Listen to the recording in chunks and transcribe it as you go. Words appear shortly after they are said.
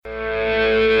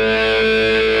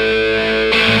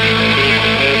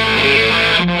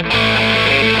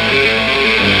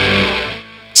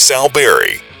Sal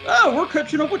Berry. Oh, we're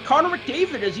catching up with Connor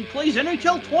McDavid as he plays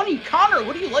NHL 20. Connor,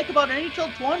 what do you like about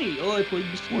NHL 20? Oh, I played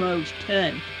this when I was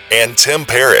 10. And Tim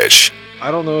Parrish.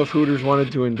 I don't know if Hooters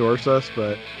wanted to endorse us,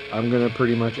 but I'm going to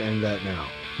pretty much end that now.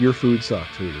 Your food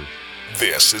sucks, Hooters.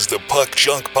 This is the Puck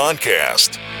Junk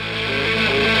Podcast.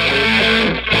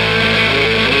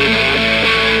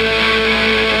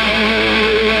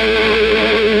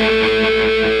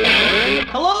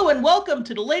 Hello and welcome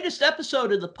to the latest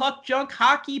episode of the Puck Junk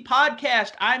Hockey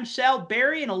Podcast. I'm Sal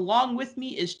Berry and along with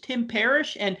me is Tim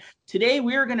Parrish, and today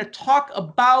we're going to talk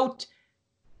about...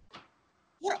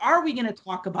 What are we going to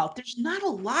talk about? There's not a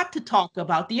lot to talk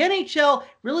about. The NHL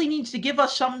really needs to give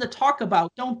us something to talk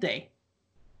about, don't they?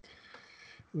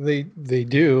 They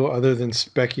do, other than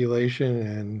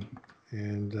speculation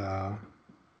and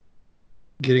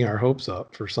getting our hopes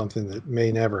up for something that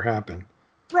may never happen.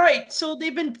 Right. So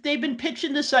they've been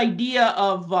pitching this idea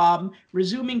of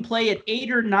resuming play at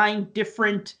 8 or 9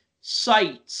 different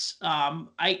sites.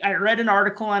 I read an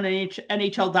article on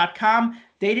NHL.com.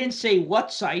 They didn't say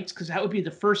what sites, because that would be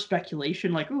the first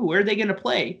speculation. Like, ooh, where are they going to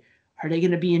play? Are they going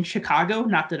to be in Chicago?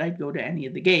 Not that I'd go to any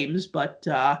of the games, but,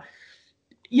 I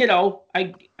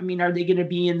mean, are they going to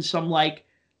be in some, like,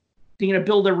 they're going to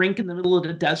build a rink in the middle of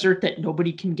the desert that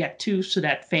nobody can get to so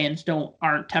that fans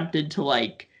aren't tempted to,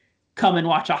 like, come and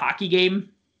watch a hockey game?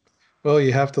 Well,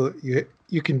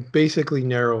 you can basically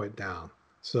narrow it down.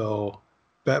 So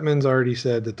Bettman's already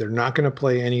said that they're not going to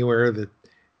play anywhere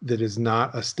that is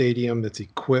not a stadium that's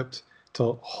equipped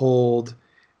to hold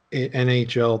an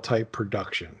NHL type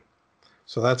production.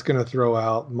 So that's going to throw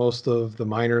out most of the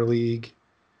minor league,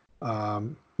 not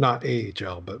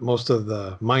AHL, but most of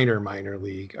the minor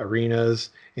league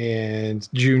arenas and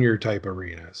junior type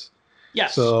arenas.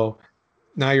 Yes. So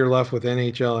now you're left with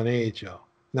NHL and AHL.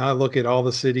 Now I look at all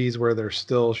the cities where there's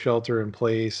still shelter in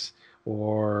place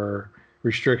or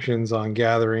restrictions on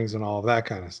gatherings and all of that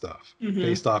kind of stuff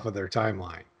based off of their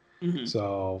timeline. Mm-hmm.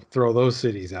 So throw those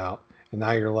cities out, and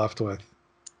now you're left with,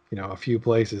 a few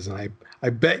places. And I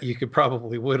bet you could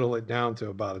probably whittle it down to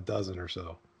about a dozen or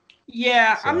so.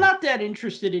 Yeah, so I'm not that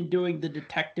interested in doing the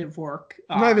detective work.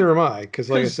 Neither am I,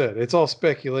 because like I said, it's all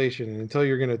speculation. And until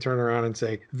you're going to turn around and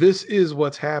say, this is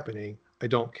what's happening, I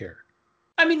don't care.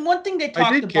 I mean, one thing they talked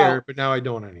about... I did care, but now I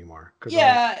don't anymore.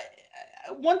 Yeah,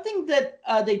 one thing that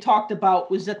they talked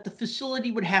about was that the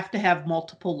facility would have to have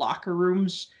multiple locker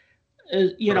rooms,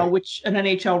 right, which an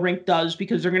NHL rink does,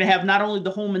 because they're going to have not only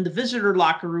the home and the visitor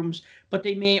locker rooms, but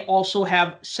they may also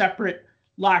have separate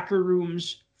locker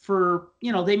rooms for,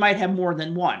 they might have more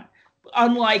than one.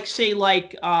 Unlike, say,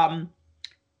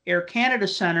 Air Canada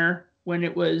Center, when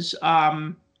it was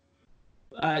the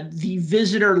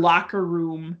visitor locker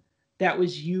room that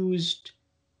was used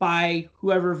by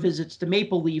whoever visits the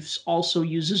Maple Leafs also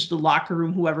uses the locker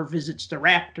room whoever visits the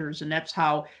Raptors. And that's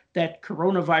how that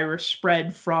coronavirus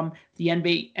spread from the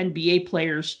NBA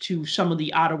players to some of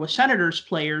the Ottawa Senators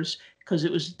players, because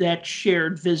it was that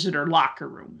shared visitor locker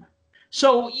room.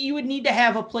 So you would need to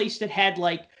have a place that had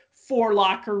 4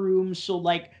 locker rooms. So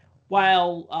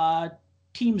while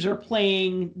teams are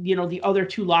playing, the other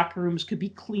 2 locker rooms could be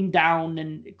cleaned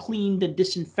and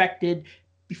disinfected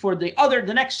before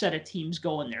the next set of teams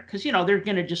go in there. Because, they're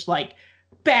going to just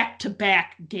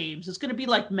back-to-back games. It's going to be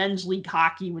like men's league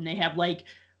hockey when they have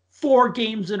 4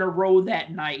 games in a row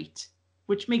that night,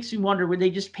 which makes me wonder, would they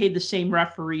just pay the same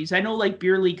referees? I know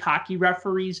beer league hockey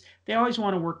referees, they always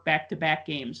want to work back-to-back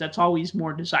games. That's always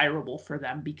more desirable for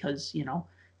them because,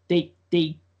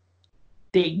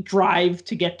 they drive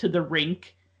to get to the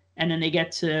rink and then they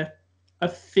get to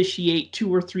officiate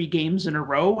 2 or 3 games in a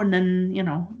row, and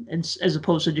then as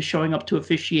opposed to just showing up to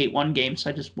officiate 1 game. So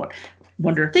I just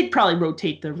wonder, they'd probably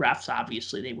rotate the refs.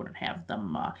 Obviously they wouldn't have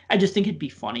them. I just think it'd be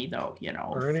funny though.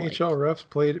 Are NHL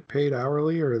refs paid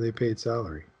hourly, or are they paid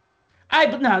salary?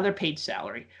 No, they're paid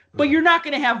salary. But you're not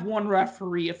going to have 1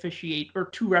 referee officiate, or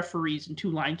 2 referees and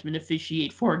 2 linesmen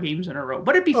officiate 4 games in a row.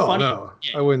 But it'd be funny. No,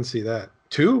 yeah. I wouldn't see that.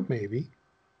 2 maybe.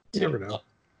 You never know.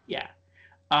 Yeah.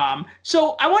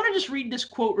 So I want to just read this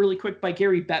quote really quick by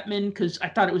Gary Bettman, because I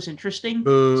thought it was interesting.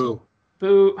 Boo. So,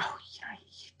 boo. Oh, yeah,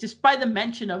 just by the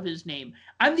mention of his name.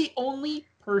 I'm the only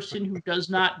person who does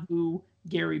not boo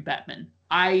Gary Bettman.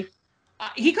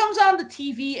 He comes on the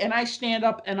TV and I stand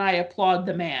up and I applaud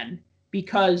the man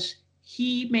because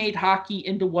he made hockey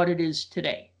into what it is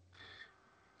today.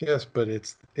 Yes, but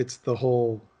it's the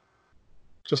whole,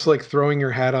 just like throwing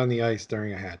your hat on the ice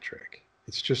during a hat trick.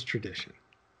 It's just tradition.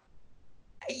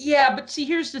 Yeah, but see,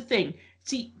 here's the thing.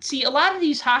 See, a lot of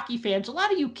these hockey fans, a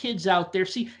lot of you kids out there,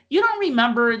 see, you don't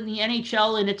remember in the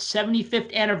NHL in its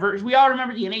 75th anniversary. We all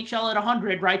remember the NHL at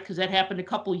 100, right? Because that happened a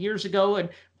couple years ago, and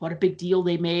what a big deal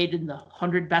they made in the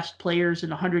 100 best players in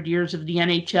 100 years of the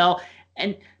NHL.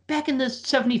 And back in the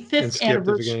 75th And Skip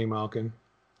anniversary. Evgeny Malkin.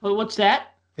 Well, what's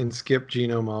that? And Skip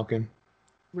Geno Malkin.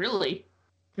 Really?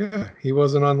 Yeah, he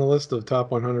wasn't on the list of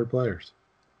top 100 players.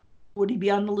 Would he be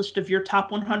on the list of your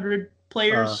top 100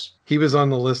 players? He was on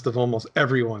the list of almost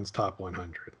everyone's top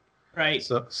 100. Right.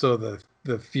 So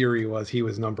the theory was he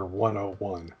was number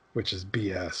 101, which is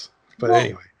BS. But Well,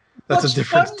 anyway, that's a what's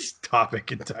different funny-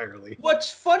 topic entirely.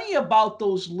 What's funny about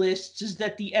those lists is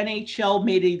that the NHL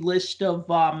made a list of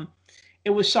it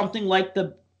was something like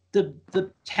the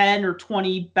 10 or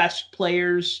 20 best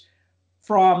players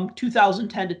from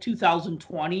 2010 to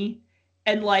 2020,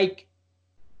 and like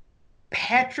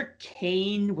Patrick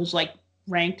Kane was like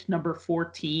ranked number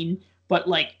 14, but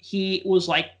like he was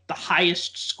like the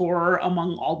highest scorer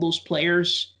among all those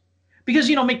players because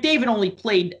McDavid only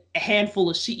played a handful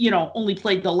of only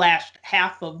played the last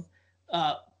half of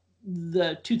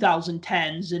the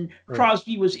 2010s, and Right.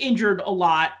 Crosby was injured a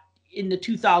lot in the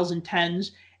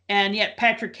 2010s, and yet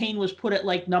Patrick Kane was put at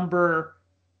like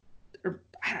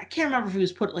I can't remember if he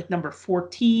was put at like number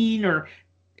 14, or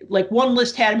like one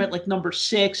list had him at like number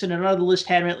 6 and another list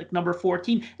had him at like number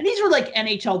 14. And these were like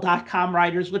NHL.com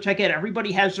writers, which I get,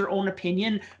 everybody has their own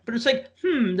opinion, but it's like,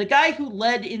 the guy who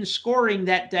led in scoring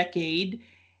that decade,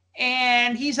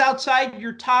 and he's outside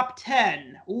your top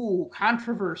 10. Ooh,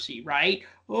 controversy, right?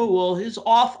 Oh, well, his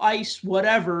off-ice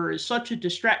whatever is such a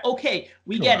distract. Okay,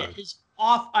 we Come get on. it. His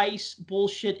off-ice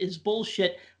bullshit is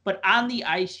bullshit, but on the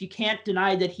ice, you can't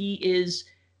deny that he is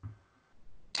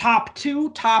top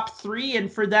 2, top 3,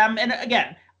 and for them, and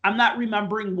again, I'm not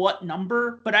remembering what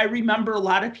number, but I remember a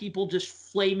lot of people just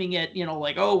flaming it,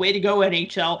 like, oh, way to go,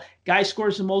 NHL. Guy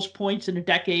scores the most points in a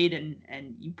decade,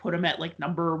 and you put him at like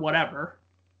number whatever.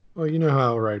 Well, you know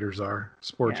how writers are,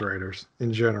 sports Yeah. writers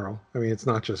in general. I mean, it's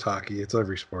not just hockey, it's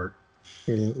every sport.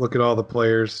 I mean, look at all the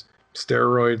players,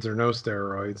 steroids or no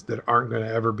steroids, that aren't going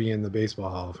to ever be in the Baseball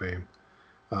Hall of Fame.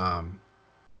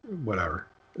 Whatever.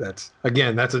 That's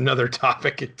another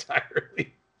topic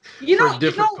entirely for a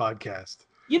different podcast.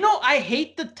 I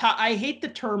hate the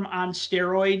term on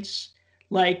steroids.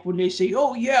 Like when they say,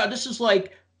 "Oh yeah, this is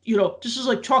like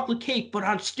chocolate cake but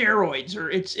on steroids," or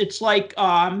it's like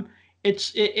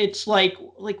it's like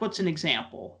what's an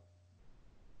example?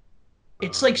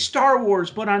 It's like Star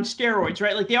Wars but on steroids,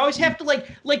 right? Like they always have to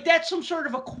like that's some sort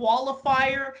of a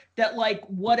qualifier that like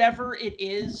whatever it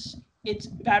is, it's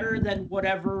better than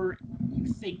whatever you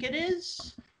think it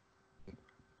is.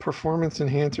 Performance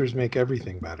enhancers make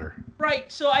everything better.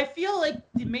 Right. So I feel like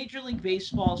the Major League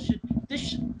Baseball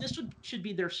should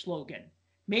be their slogan.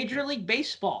 Major League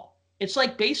Baseball. It's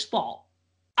like baseball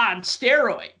on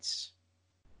steroids.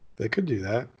 They could do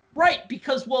that. Right,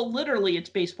 because literally it's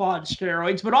baseball on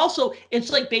steroids, but also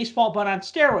it's like baseball but on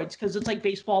steroids because it's like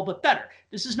baseball but better.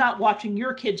 This is not watching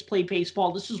your kids play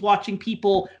baseball. This is watching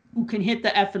people who can hit the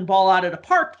effing ball out of the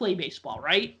park play baseball,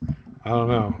 right? I don't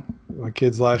know. My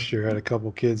kids last year had a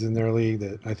couple kids in their league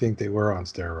that I think they were on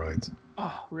steroids.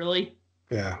 Oh, really?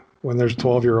 Yeah. When there's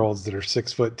 12-year-olds that are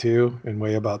 6'2" and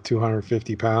weigh about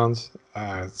 250 pounds,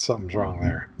 something's wrong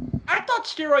there. I thought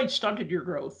steroids stunted your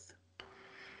growth.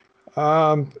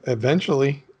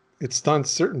 Eventually, it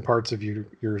stunts certain parts of your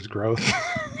growth.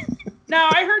 Now,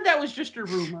 I heard that was just a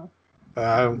rumor.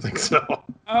 I don't think so.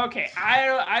 Okay,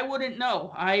 I wouldn't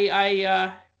know.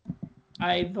 I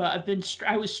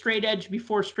was straight edge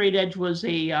before straight edge was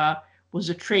a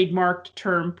trademarked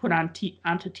term put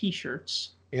onto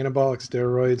t-shirts. Anabolic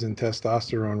steroids and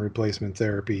testosterone replacement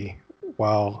therapy,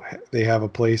 while they have a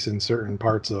place in certain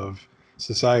parts of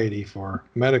society for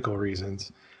medical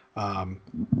reasons,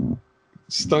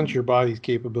 stunt your body's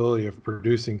capability of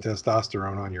producing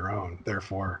testosterone on your own.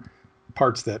 Therefore,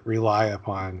 parts that rely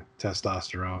upon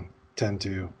testosterone tend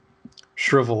to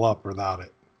shrivel up without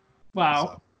it. Wow.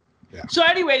 So, yeah. So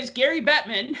anyways, Gary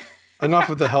Bettman. Enough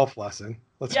with the health lesson.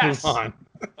 Let's Yes. move on.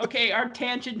 Okay, our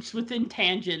tangents within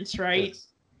tangents, right? Yes.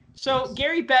 So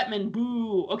Gary Bettman,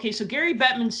 boo. Okay, so Gary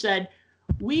Bettman said,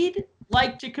 we'd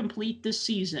like to complete this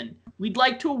season. We'd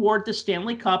like to award the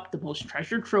Stanley Cup, the most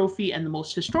treasured trophy and the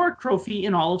most historic trophy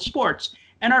in all of sports.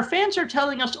 And our fans are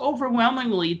telling us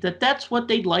overwhelmingly that that's what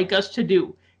they'd like us to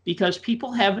do because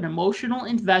people have an emotional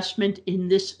investment in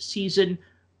this season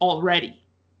already.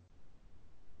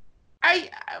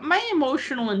 My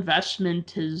emotional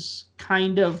investment has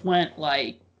kind of went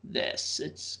like this.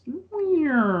 It's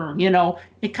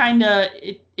it kind of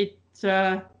it's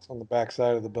It's on the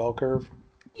backside of the bell curve.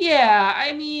 yeah,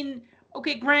 I mean,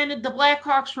 okay, granted, the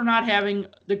Blackhawks were not having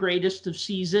the greatest of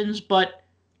seasons, but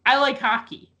I like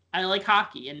hockey. I like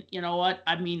hockey, and you know what?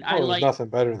 I mean, Oh, there's nothing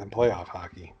better than playoff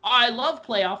hockey. I love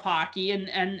playoff hockey,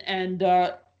 and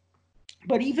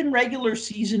but even regular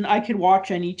season, I could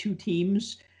watch any two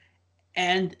teams,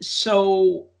 and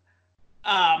so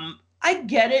I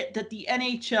get it that the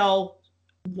NHL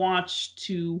wants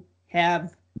to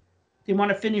have, they want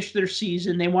to finish their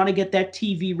season, they want to get that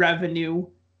TV revenue.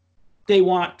 They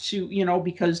want to,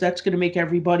 because that's going to make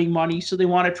everybody money. So they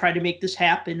want to try to make this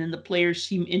happen. And the players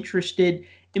seem interested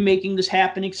in making this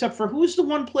happen, except for who's the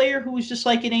one player who was just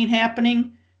like, it ain't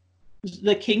happening?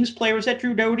 The Kings player, was that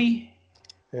Drew Doughty?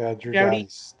 Yeah, Drew Doughty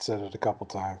said it a couple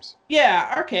times.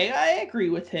 Yeah, okay, I agree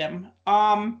with him.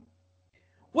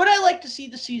 Would I like to see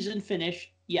the season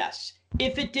finish? Yes.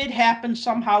 If it did happen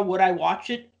somehow, would I watch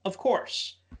it? Of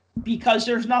course. Because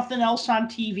there's nothing else on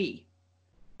TV.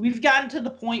 We've gotten to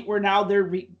the point where now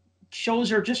their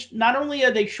shows are just, not only are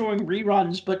they showing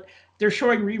reruns, but they're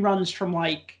showing reruns from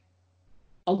like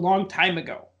a long time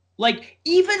ago. Like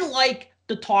even like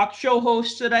the talk show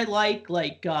hosts that I like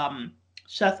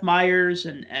Seth Meyers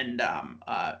and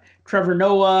Trevor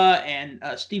Noah and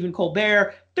Stephen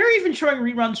Colbert, they're even showing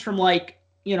reruns from like,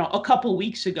 a couple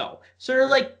weeks ago. So they're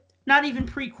like not even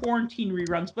pre-quarantine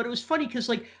reruns, but it was funny because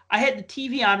like I had the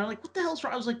TV on and I'm like, what the hell's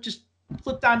wrong? I was like, just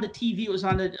flipped on the TV. It was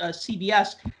on the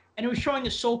CBS, and it was showing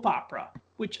a soap opera,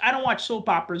 which I don't watch soap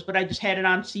operas, but I just had it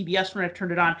on CBS when I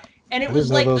turned it on, and it was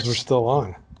like those were still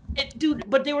on. Dude,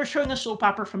 but they were showing a soap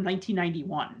opera from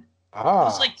 1991.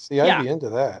 Like, see, I'd be into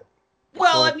that.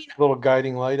 Well, I mean, little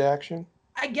guiding light action.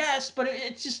 I guess, but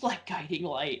it's just like guiding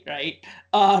light, right?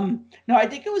 No, I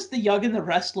think it was The Young and the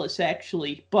Restless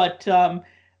actually, but it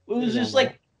was just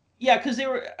like, yeah, because they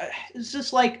were. It's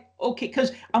just like, okay,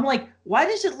 because I'm like, why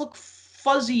does it look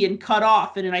fuzzy and cut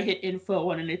off? And then I hit info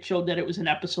and it showed that it was an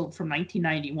episode from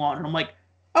 1991. And I'm like,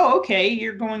 oh, okay,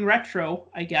 you're going retro,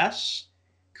 I guess.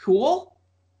 Cool.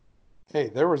 Hey,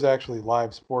 there was actually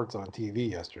live sports on TV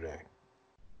yesterday.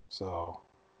 So.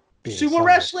 Sumo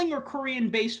wrestling or Korean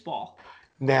baseball?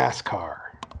 NASCAR.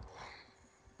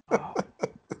 Oh.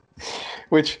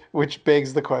 which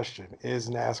begs the question, is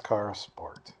NASCAR a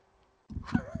sport?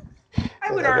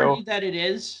 I would argue that it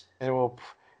is.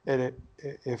 And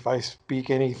if I speak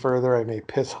any further, I may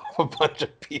piss off a bunch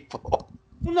of people.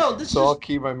 Well, no, I'll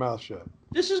keep my mouth shut.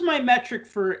 This is my metric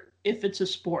for if it's a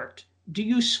sport. Do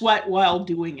you sweat while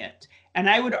doing it? And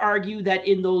I would argue that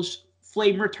in those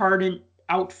flame retardant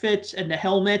outfits and the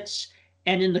helmets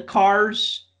and in the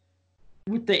cars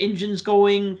with the engines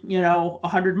going,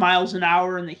 100 miles an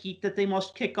hour and the heat that they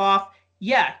must kick off,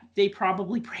 yeah, they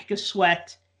probably break a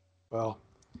sweat. Well,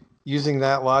 using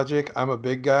that logic, I'm a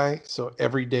big guy, so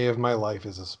every day of my life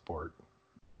is a sport.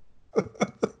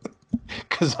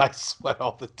 Because I sweat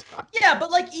all the time. Yeah,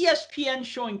 but like ESPN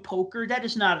showing poker, that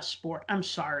is not a sport. I'm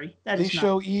sorry. They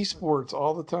show esports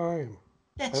all the time.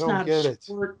 That's not a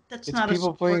sport. That's not a sport. It's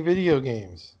people playing video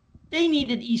games. They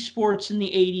needed esports in the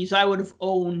 80s. I would have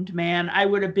owned, man. I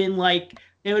would have been like,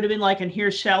 they would have been like, and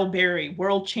here's Sal Berry,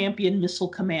 world champion missile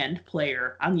command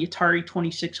player on the Atari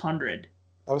 2600.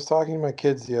 I was talking to my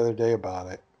kids the other day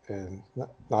about it, and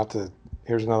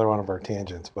here's another one of our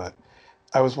tangents, but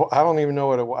I don't even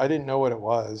know I didn't know what it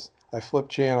was. I flipped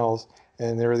channels,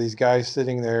 and there were these guys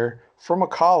sitting there from a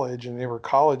college, and they were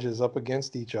colleges up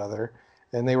against each other,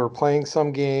 and they were playing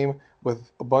some game with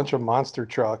a bunch of monster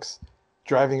trucks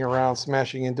driving around,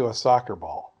 smashing into a soccer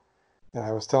ball. And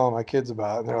I was telling my kids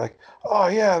about it, and they're like, oh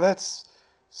yeah, that's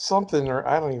something, or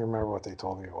I don't even remember what they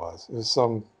told me it was. It was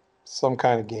some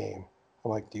kind of game.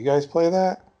 I'm like, do you guys play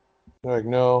that? They're like,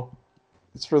 no,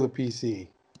 it's for the PC.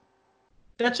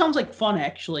 That sounds like fun,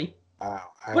 actually.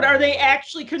 But are they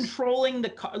actually controlling the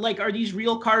car? Like, are these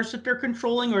real cars that they're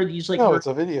controlling, or are these like? No, it's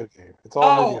a video game. It's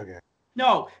all a video game.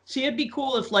 No, see, it'd be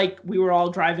cool if like we were all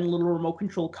driving little remote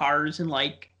control cars and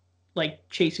like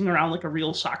chasing around like a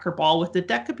real soccer ball with it.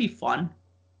 That could be fun.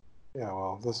 Yeah,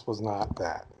 well, this was not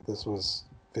that. This was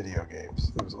video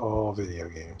games. It was all video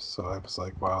games. So I was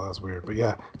like, wow, that's weird. But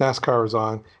yeah, NASCAR was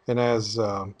on, and as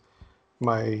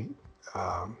my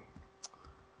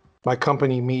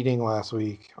company meeting last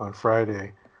week on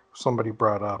Friday, somebody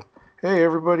brought up, hey,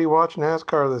 everybody watch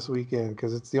NASCAR this weekend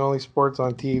because it's the only sports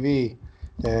on TV.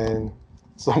 And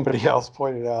somebody else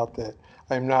pointed out that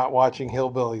I'm not watching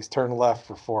hillbillies turn left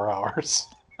for 4 hours.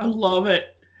 I love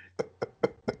it.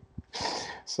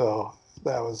 So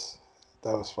that was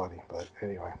funny, but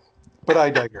anyway. But I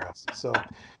digress. So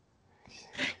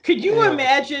could you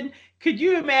imagine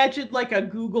like a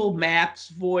Google Maps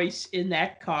voice in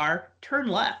that car? Turn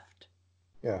left.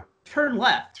 Yeah. Turn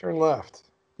left. Turn left.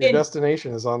 Your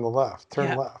destination is on the left.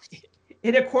 Turn left.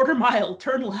 In a quarter mile,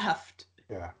 turn left.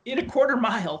 Yeah. In a quarter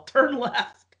mile, turn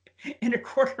left. In a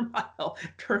quarter mile,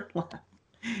 turn left.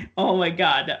 Oh my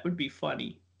God, that would be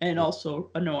funny and also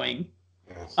annoying.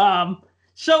 Yes.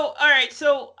 So all right,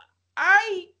 so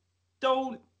I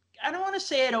don't want to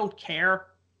say I don't care.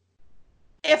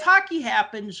 If hockey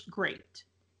happens, great.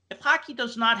 If hockey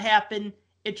does not happen,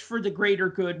 it's for the greater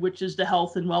good, which is the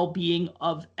health and well-being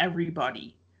of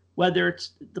everybody. Whether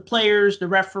it's the players, the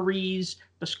referees,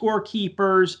 the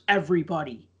scorekeepers,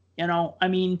 everybody. You know, I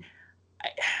mean,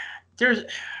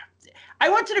 I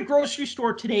went to the grocery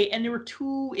store today and there were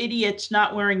two idiots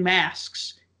not wearing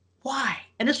masks. Why?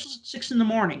 And this was at 6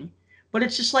 a.m. But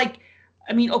it's just like,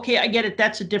 I mean, okay, I get it.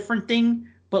 That's a different thing.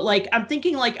 But like, I'm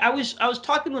thinking like I was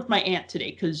talking with my aunt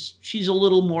today because she's a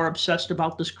little more obsessed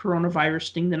about this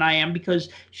coronavirus thing than I am because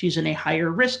she's in a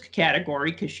higher risk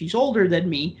category because she's older than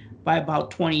me by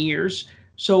about 20 years.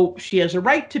 So she has a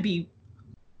right to be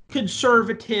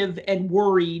conservative and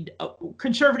worried,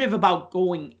 conservative about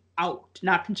going out,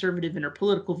 not conservative in her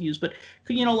political views, but,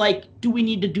 you know, like, do we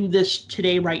need to do this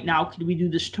today, right now? Could we do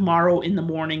this tomorrow in the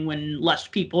morning when less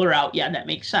people are out? Yeah, that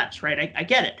makes sense, right? I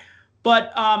get it.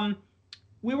 But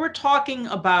we were talking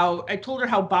about, I told her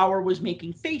how Bauer was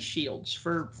making face shields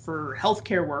for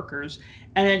healthcare workers.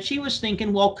 And then she was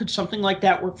thinking, well, could something like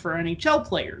that work for NHL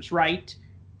players, right?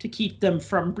 To keep them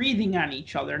from breathing on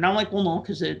each other. And I'm like, well, no,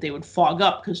 because they would fog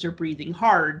up because they're breathing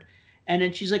hard. And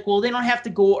then she's like, well, they don't have to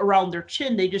go around their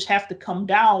chin. They just have to come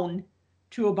down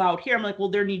to about here. I'm like, well,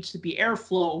 there needs to be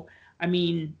airflow. I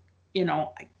mean, you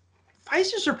know,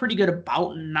 Pfizer's are pretty good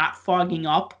about not fogging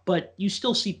up, but you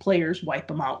still see players wipe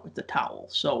them out with the towel.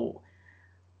 So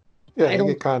yeah, they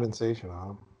get condensation on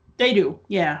them. They do,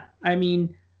 yeah. I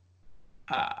mean,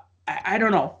 I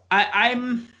don't know.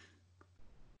 I'm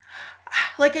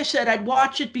like I said, I'd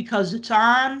watch it because it's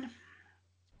on.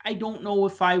 I don't know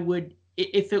if I would,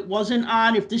 if it wasn't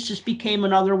on, if this just became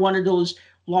another one of those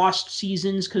lost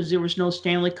seasons because there was no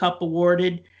Stanley Cup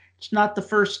awarded. It's not the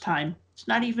first time. It's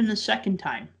not even the second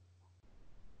time.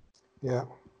 Yeah.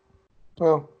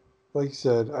 Well, like you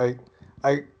said,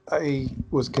 I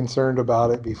was concerned about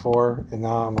it before, and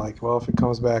now I'm like, well, if it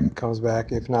comes back, it comes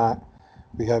back. If not,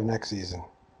 we have next season.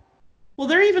 Well,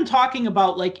 they're even talking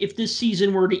about, like, if this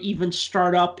season were to even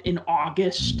start up in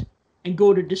August and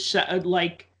go to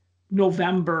like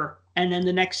November, and then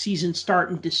the next season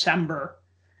start in December.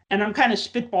 And I'm kind of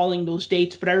spitballing those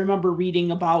dates, but I remember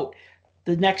reading about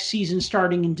the next season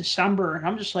starting in December, and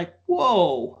I'm just like,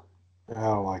 whoa. I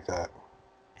don't like that.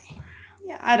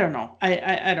 Yeah, I don't know.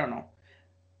 I don't know.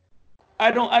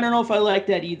 I don't know if I like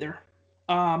that either.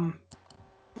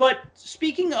 But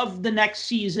speaking of the next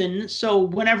season, so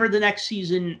whenever the next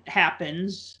season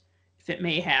happens, if it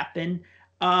may happen,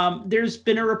 there's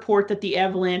been a report that the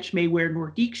Avalanche may wear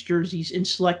Nordiques jerseys in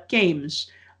select games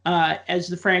as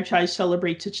the franchise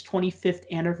celebrates its 25th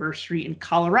anniversary in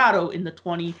Colorado in the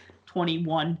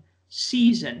 2021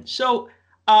 season. So,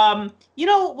 you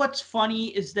know what's funny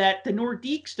is that the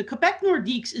Nordiques, the Quebec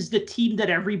Nordiques, is the team that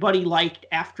everybody liked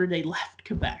after they left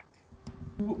Quebec.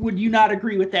 Would you not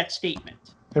agree with that statement?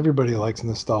 Everybody likes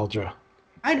nostalgia.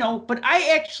 I know, but I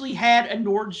actually had a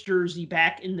Nords jersey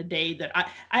back in the day that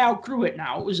I outgrew it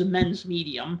now. It was a men's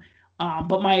medium.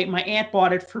 But my aunt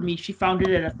bought it for me. She found it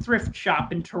at a thrift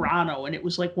shop in Toronto, and it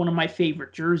was like one of my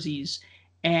favorite jerseys.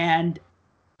 And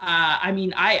I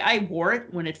mean, I wore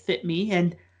it when it fit me,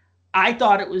 and I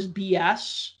thought it was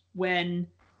BS when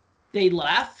they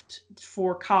left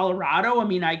for Colorado. I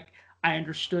mean, I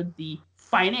understood the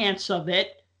finance of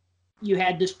it. You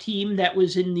had this team that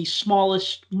was in the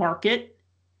smallest market,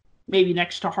 maybe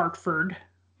next to Hartford.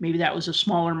 Maybe that was a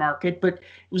smaller market, but it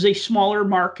was a smaller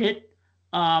market.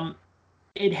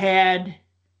 It had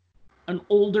an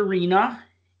old arena.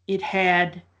 It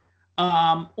had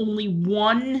only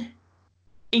one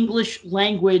English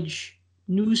language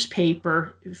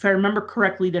newspaper, if I remember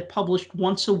correctly, that published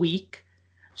once a week.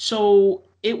 So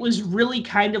it was really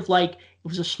kind of like, it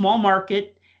was a small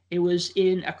market. It was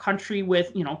in a country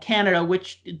with, you know, Canada,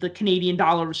 which the Canadian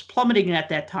dollar was plummeting at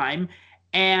that time.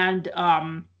 And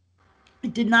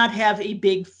it did not have a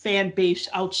big fan base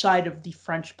outside of the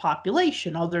French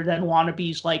population, other than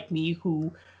wannabes like me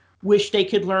who wish they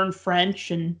could learn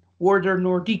French and wore their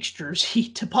Nordiques jersey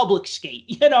to public skate.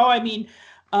 You know, I mean,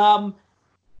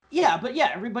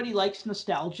 yeah, everybody likes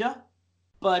nostalgia.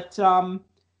 But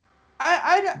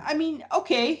I mean,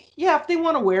 okay, yeah, if they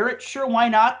want to wear it, sure, why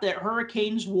not? The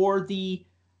Hurricanes wore the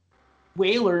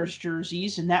Whalers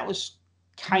jerseys, and that was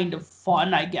kind of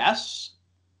fun, I guess.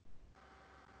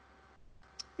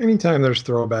 Anytime there's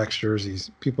throwbacks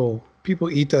jerseys, people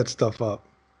eat that stuff up.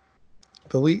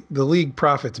 The league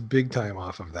profits big time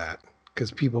off of that because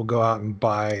people go out and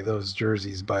buy those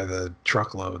jerseys by the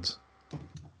truckloads.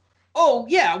 Oh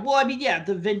yeah, well I mean yeah,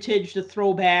 the vintage, the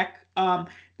throwback.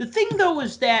 The thing though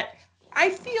is that I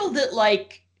feel that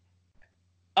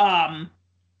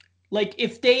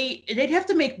if they'd have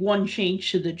to make one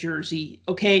change to the jersey,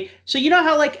 okay? So you know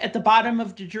how like at the bottom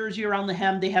of the jersey around the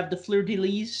hem they have the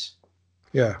fleur-de-lis?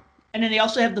 Yeah. And then they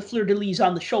also have the fleur-de-lis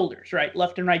on the shoulders, right?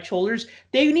 Left and right shoulders.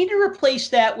 They need to replace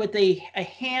that with a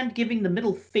hand giving the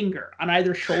middle finger on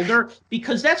either shoulder,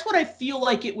 because that's what I feel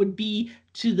like it would be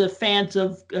to the fans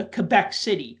of Quebec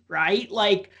City, right?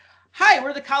 Like, hi,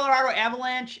 we're the Colorado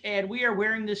Avalanche, and we are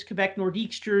wearing this Quebec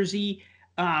Nordiques jersey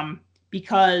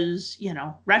because,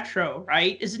 retro,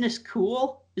 right? Isn't this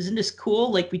cool? Isn't this cool?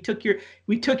 Like, we took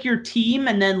your team,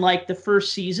 and then, like, the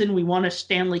first season, we won a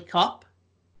Stanley Cup.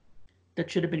 That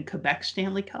should have been Quebec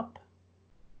Stanley Cup.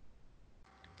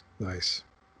 Nice.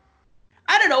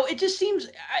 I don't know. It just seems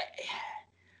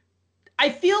I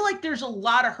feel like there's a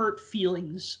lot of hurt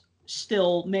feelings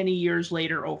still many years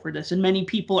later over this, and many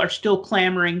people are still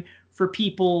clamoring for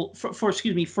Quebec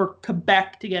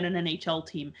to get an NHL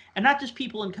team, and not just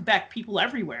people in Quebec, people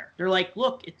everywhere. They're like,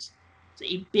 look, it's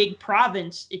a big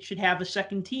province. It should have a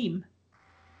second team.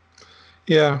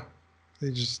 Yeah,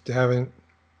 they just haven't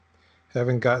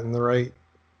gotten the right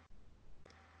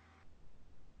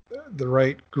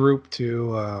group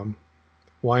to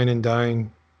wine and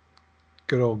dine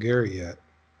good old Gary yet.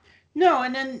 No,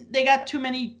 and then they got too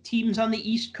many teams on the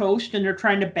East Coast, and they're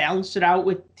trying to balance it out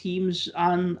with teams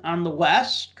on the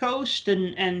West Coast,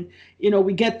 and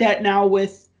we get that now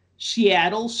with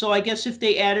Seattle. So I guess if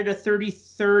they added a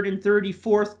 33rd and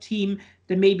 34th team,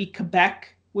 then maybe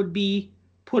Quebec would be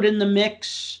put in the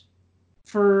mix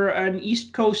for an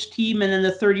East Coast team, and then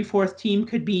the 34th team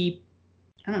could be,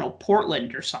 I don't know,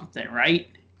 Portland or something, right?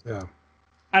 Yeah.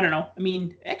 I don't know. I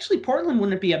mean, actually, Portland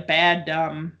wouldn't be a bad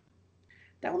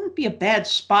that wouldn't be a bad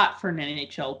spot for an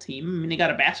NHL team. I mean, they got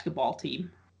a basketball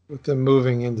team. With them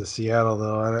moving into Seattle,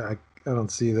 though, I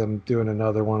don't see them doing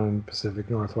another one in Pacific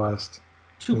Northwest.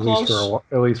 Too close?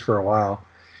 At least for a while.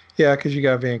 Yeah, because you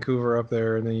got Vancouver up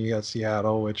there, and then you got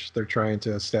Seattle, which they're trying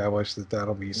to establish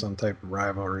that'll be some type of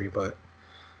rivalry, but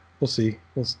we'll see.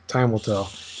 Time will tell.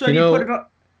 So you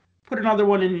put another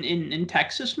one in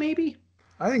Texas, maybe?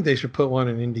 I think they should put one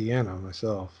in Indiana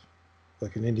myself,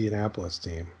 like an Indianapolis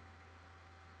team.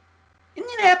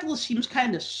 Indianapolis seems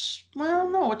kind of, well,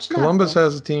 no, it's not. Columbus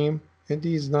has a team.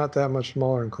 Indy's not that much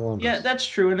smaller than Columbus. Yeah, that's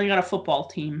true, and they got a football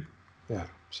team. Yeah,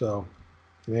 so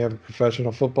they have a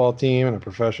professional football team and a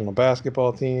professional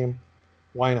basketball team.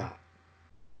 Why not?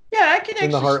 Yeah, I could actually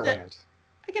in the heartland.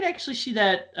 I could actually see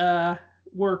that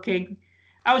working.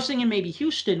 I was thinking maybe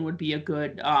Houston would be a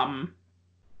good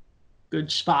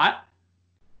spot.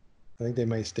 I think they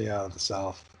may stay out of the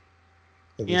South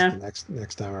at least the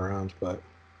next time around. But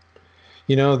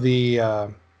the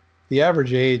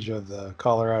average age of the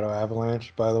Colorado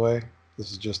Avalanche, by the way,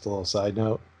 this is just a little side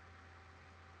note,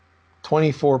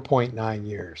 24.9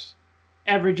 years.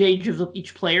 Average age of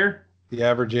each player? The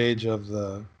average age of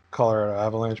the Colorado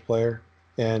Avalanche player.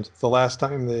 And the last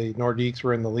time the Nordiques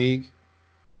were in the league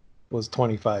was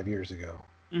 25 years ago.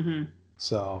 Mm-hmm.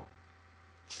 So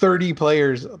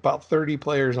about 30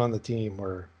 players on the team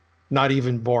were not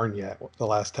even born yet the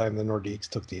last time the Nordiques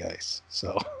took the ice.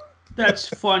 So that's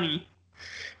funny.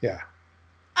 Yeah.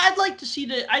 I'd like to see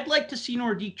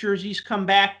Nordique jerseys come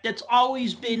back. That's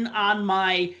always been on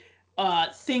my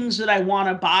things that I want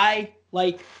to buy.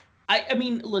 Like, I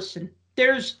mean, listen,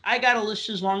 I got a list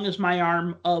as long as my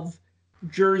arm of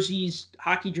jerseys,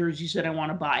 hockey jerseys that I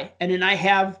want to buy. And then I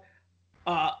have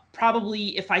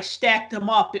probably, if I stacked them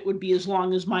up, it would be as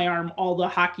long as my arm, all the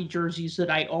hockey jerseys that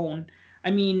I own.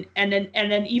 I mean, and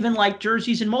then even like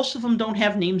jerseys, and most of them don't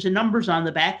have names and numbers on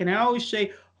the back. And I always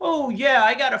say, oh yeah,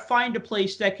 I got to find a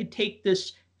place that could take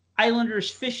this Islanders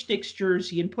fish sticks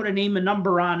jersey and put a name and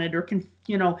number on it, or can,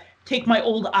 take my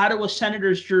old Ottawa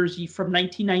Senators jersey from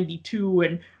 1992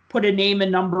 and put a name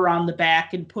and number on the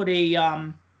back and put a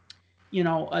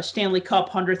Stanley Cup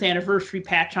 100th anniversary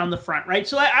patch on the front, right?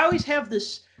 So I always have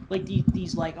this, like,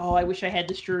 these like, oh, I wish I had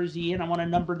this jersey and I want to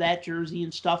number that jersey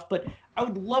and stuff. But I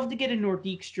would love to get a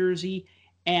Nordiques jersey.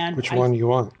 And which one do you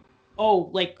want?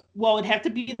 Oh, it'd have to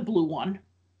be the blue one.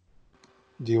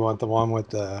 Do you want the one with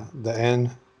the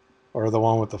N or the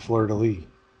one with the fleur-de-lis?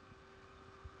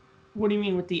 What do you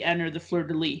mean with the N or the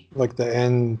fleur-de-lis? Like the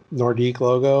N Nordique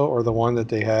logo, or the one that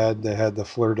they had the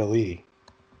fleur-de-lis?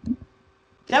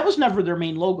 That was never their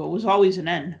main logo. It was always an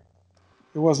N.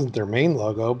 It wasn't their main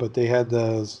logo, but they had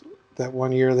those. That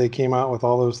one year they came out with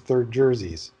all those third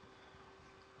jerseys.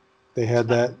 They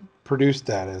had produced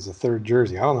that as a third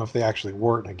jersey. I don't know if they actually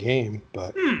wore it in a game,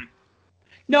 but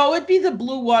No, it'd be the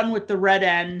blue one with the red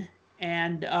N,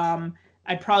 and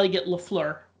I'd probably get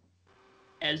Lafleur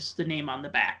as the name on the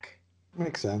back.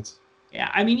 Makes sense.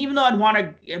 Yeah, I mean, even though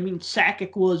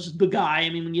Sakic was the guy. I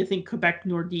mean, when you think Quebec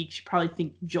Nordiques, you probably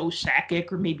think Joe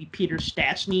Sakic or maybe Peter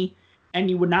Stastny, and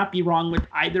you would not be wrong with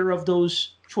either of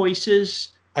those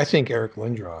choices. I think Eric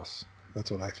Lindros. That's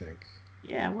what I think.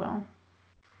 Yeah, well,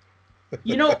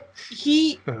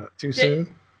 he... Too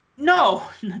soon? No,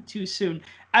 not too soon.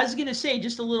 I was going to say,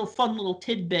 just a little fun little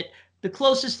tidbit. The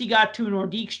closest he got to a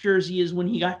Nordiques jersey is when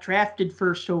he got drafted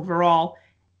first overall,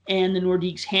 and the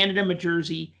Nordiques handed him a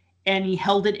jersey, and he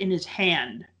held it in his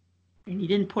hand, and he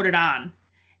didn't put it on.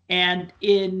 And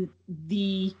in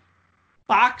the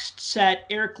boxed set,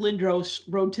 Eric Lindros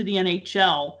Road to the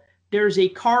NHL, there's a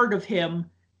card of him,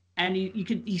 and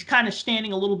he's kind of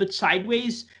standing a little bit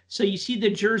sideways, so you see the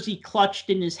jersey clutched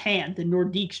in his hand, the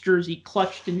Nordiques jersey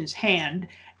clutched in his hand.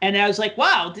 And I was like,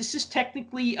 wow, this is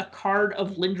technically a card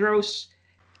of Lindros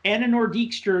and a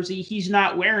Nordiques jersey. He's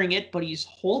not wearing it, but he's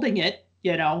holding it,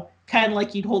 kind of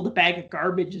like you'd hold a bag of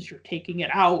garbage as you're taking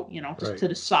it out, just right to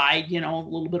the side, a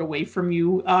little bit away from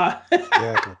you.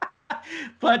 Exactly.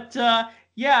 But,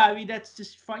 yeah, I mean, that's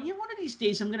just fun. One of these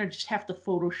days I'm going to just have to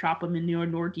Photoshop him in the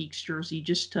Nordiques jersey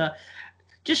just to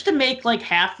make like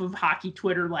half of hockey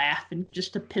Twitter laugh and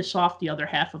just to piss off the other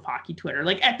half of hockey Twitter,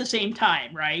 like at the same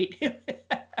time, right?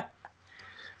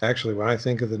 Actually, when I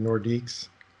think of the Nordiques,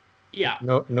 yeah.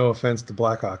 No offense to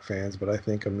Blackhawk fans, but I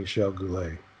think of Michel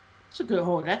Goulet.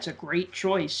 That's a great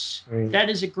choice. I mean, that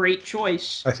is a great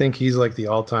choice. I think he's like the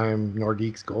all-time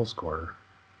Nordiques goal scorer.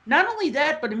 Not only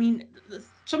that, but I mean,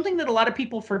 something that a lot of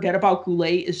people forget about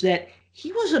Goulet is that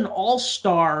he was an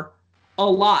all-star a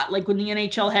lot. Like when the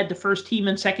NHL had the first team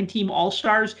and second team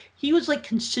all-stars, he was like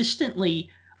consistently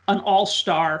an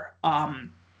all-star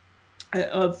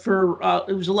it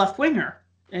was a left winger.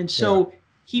 And so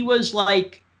he was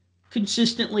like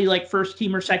consistently like first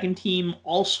team or second team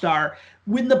all-star.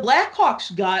 When the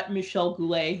Blackhawks got Michel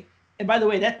Goulet, and by the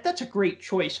way, that's a great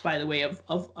choice, by the way,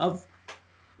 of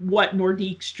what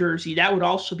Nordiques jersey. That would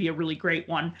also be a really great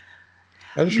one.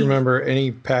 I just remember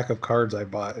any pack of cards I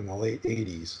bought in the late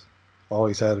 80s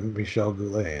always had Michel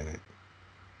Goulet in it. It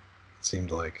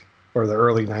seemed like. Or the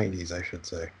early 90s, I should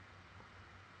say.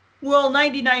 Well,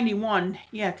 90-91,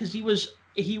 yeah, because he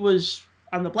was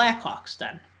on the Blackhawks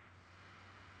then.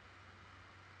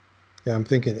 Yeah, I'm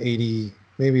thinking 80,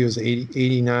 maybe it was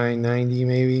 89, 90,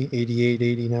 maybe 88,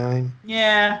 89.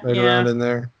 Yeah, right around in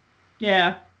there.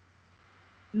 Yeah.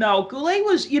 No, Goulet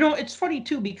was, it's funny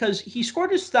too because he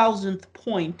scored his 1,000th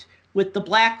point with the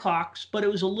Blackhawks, but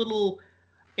it was a little,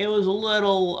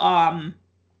 I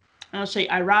don't say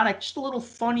ironic, just a little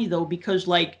funny though because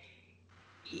like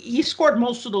he scored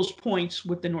most of those points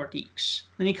with the Nordiques.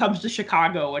 Then he comes to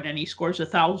Chicago and then he scores his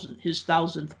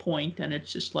 1,000th point, and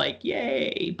it's just like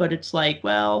yay. But it's like,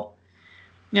 well,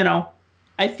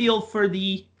 I feel for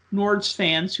the Nords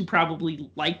fans who probably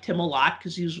liked him a lot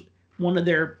because he was one of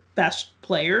their best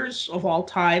players of all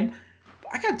time.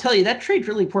 I gotta tell you, that trade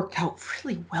really worked out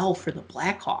really well for the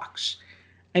Blackhawks.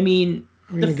 I mean,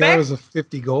 the guy was a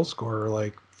 50 goal scorer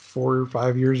like 4 or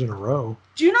 5 years in a row.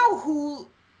 Do you know who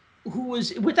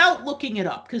was, without looking it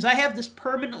up, because I have this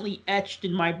permanently etched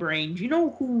in my brain, do you know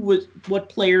what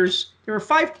players? There were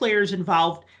 5 players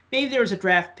involved. Maybe there was a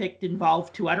draft pick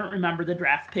involved too. I don't remember the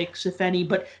draft picks, if any,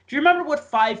 but do you remember what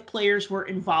 5 players were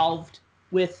involved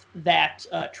with that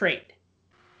trade?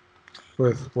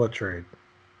 With what trade?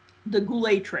 The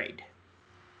Goulet trade.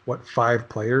 What, 5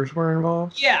 players were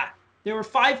involved? Yeah, there were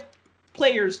 5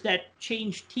 players that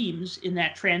changed teams in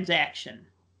that transaction.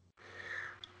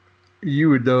 You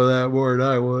would know that more than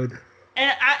I would.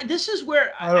 And this is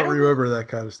where I don't remember that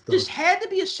kind of stuff. This had to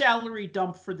be a salary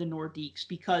dump for the Nordiques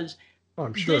because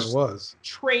I'm sure it was.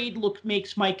 Trade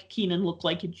makes Mike Keenan look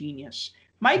like a genius.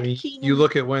 Keenan. You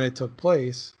look at when it took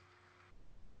place.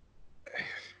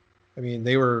 I mean,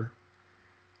 they were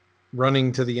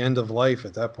running to the end of life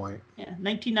at that point. Yeah,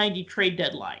 1990 trade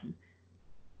deadline.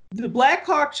 The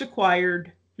Blackhawks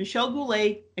acquired Michel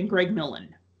Goulet and Greg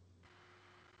Millen.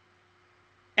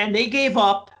 And they gave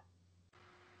up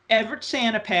Everett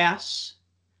Santapass,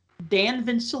 Dan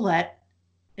Vincelette,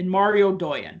 and Mario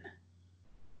Doyon.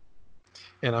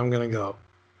 And I'm going to go,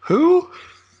 who?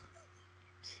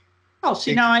 Oh,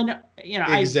 see, now I know.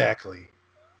 Exactly.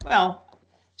 Well,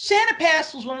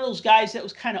 Santapass was one of those guys that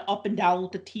was kind of up and down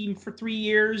with the team for 3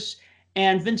 years.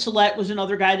 And Vincelette was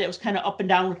another guy that was kind of up and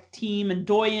down with the team. And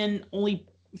Doyon only,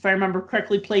 if I remember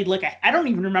correctly, played I don't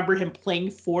even remember him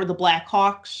playing for the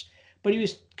Blackhawks, but he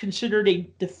was considered a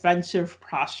defensive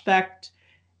prospect.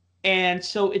 And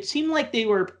so it seemed like they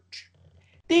were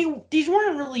these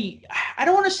weren't really, I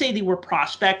don't want to say they were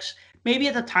prospects. Maybe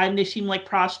at the time they seemed like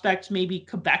prospects. Maybe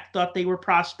Quebec thought they were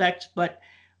prospects, but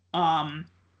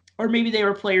or maybe they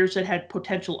were players that had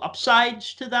potential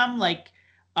upsides to them.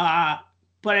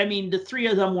 But I mean, the three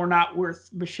of them were not worth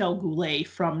Michel Goulet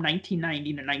from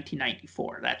 1990 to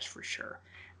 1994. That's for sure.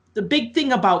 The big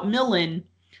thing about Millen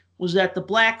was that the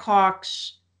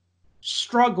Blackhawks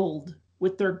struggled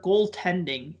with their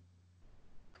goaltending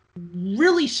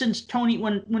really since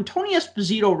when Tony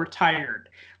Esposito retired.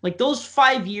 Like those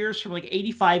 5 years from like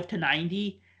 85 to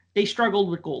 90, they struggled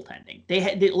with goaltending.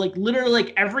 They literally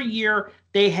like every year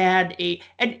they had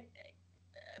and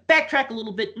backtrack a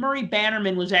little bit. Murray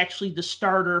Bannerman was actually the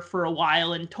starter for a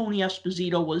while, and Tony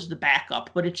Esposito was the backup.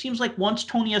 But it seems like once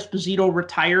Tony Esposito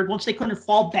retired, once they couldn't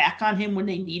fall back on him when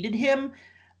they needed him,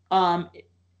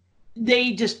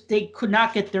 they could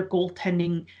not get their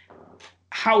goaltending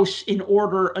house in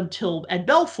order until Ed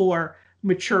Belfour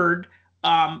matured.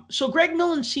 So Greg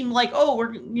Millen seemed like, we're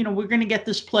going to get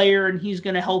this player and he's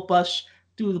going to help us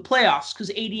through the playoffs, because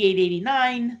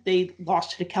 88-89 they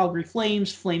lost to the Calgary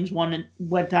Flames. Flames won and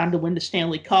went on to win the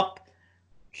Stanley Cup.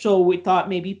 So we thought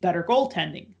maybe better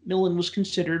goaltending. Millen was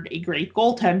considered a great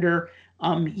goaltender.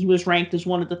 He was ranked as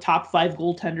one of the top 5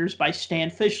 goaltenders by Stan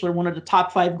Fischler, one of the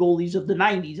top 5 goalies of the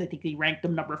 90s. I think they ranked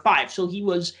him number 5. So he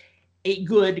was a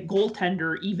good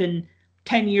goaltender even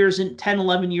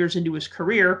 11 years into his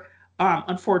career.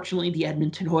 Unfortunately, the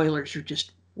Edmonton Oilers are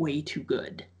just way too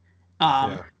good.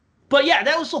 But yeah,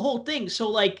 that was the whole thing.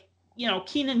 So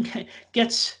Keenan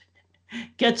gets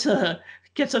a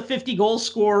 50 goal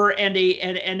scorer and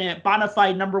a bona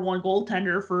fide number 1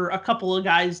 goaltender for a couple of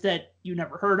guys that you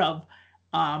never heard of.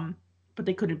 But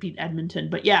they couldn't beat Edmonton.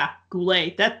 But yeah,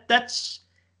 Goulet, that's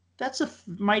a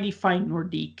mighty fine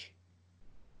Nordique.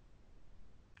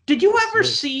 Did you ever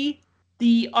see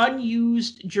the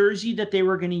unused jersey that they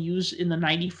were going to use in the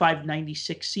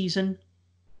 95-96 season?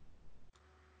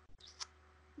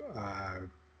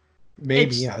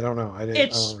 Maybe. I don't know. I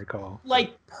don't recall.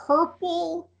 Like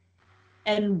purple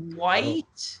and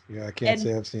white. Yeah, I can't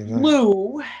say I've seen that.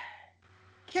 Blue.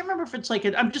 Can't remember if it's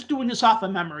I'm just doing this off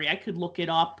of memory. I could look it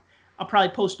up. I'll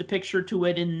probably post a picture to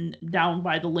it down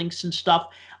by the links and stuff.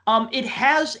 It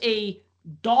has a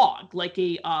dog, like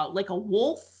a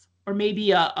wolf, or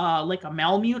maybe a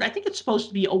Malamute. I think it's supposed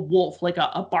to be a wolf, like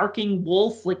a barking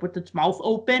wolf, like with its mouth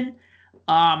open,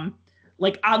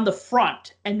 like on the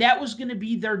front. And that was going to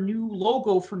be their new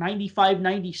logo for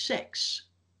 95-96.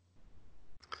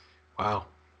 Wow.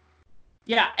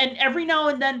 Yeah, and every now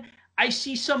and then I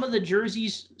see some of the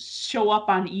jerseys show up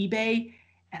on eBay,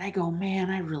 and I go, man,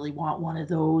 I really want one of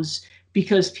those,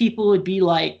 because people would be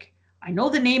like, I know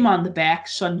the name on the back,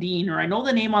 Sundin, or I know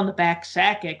the name on the back,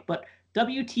 Sakic, but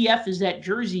WTF is that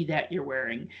jersey that you're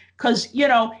wearing? Because,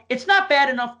 it's not bad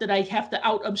enough that I have to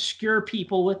out-obscure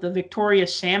people with the Victoria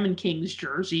Salmon Kings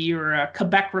jersey or a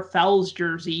Quebec Rafales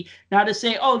jersey. Now to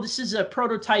say, this is a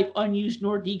prototype unused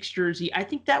Nordiques jersey, I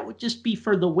think that would just be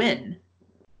for the win.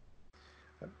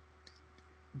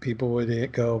 People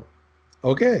would go,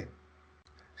 okay.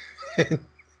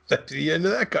 That's the end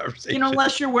of that conversation.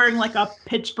 Unless you're wearing like a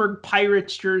Pittsburgh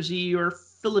Pirates jersey or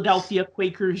Philadelphia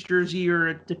Quakers jersey or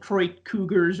a Detroit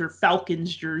Cougars or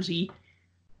Falcons jersey.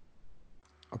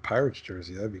 A Pirates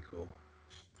jersey, that'd be cool.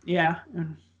 Yeah.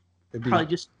 Probably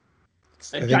just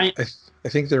giant. I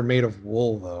think they're made of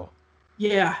wool, though.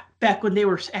 Yeah, back when they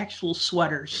were actual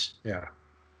sweaters. Yeah.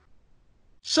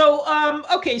 So,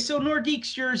 okay, so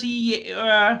Nordique's jersey,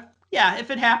 yeah,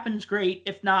 if it happens, great.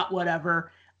 If not,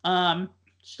 whatever.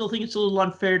 Still think it's a little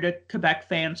unfair to Quebec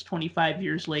fans 25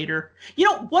 years later.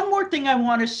 One more thing I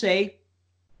want to say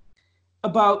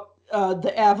about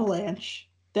the Avalanche,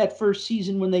 that first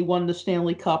season when they won the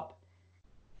Stanley Cup,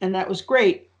 and that was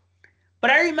great. But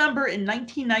I remember in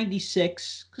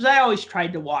 1996, because I always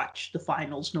tried to watch the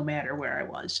finals no matter where I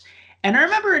was. And I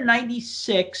remember in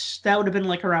 96, that would have been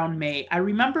like around May, I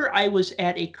remember I was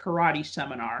at a karate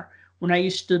seminar when I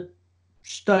used to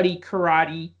study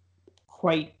karate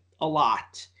quite a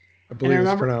lot. I believe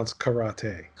it's pronounced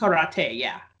karate. Karate,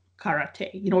 yeah.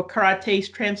 Karate. You know what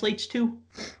karate translates to?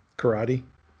 Karate?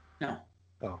 No.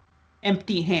 Oh.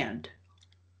 Empty hand.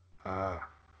 Ah.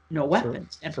 No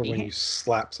weapons. For when you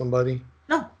slap somebody?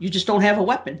 No, you just don't have a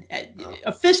weapon.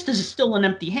 A fist is still an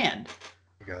empty hand.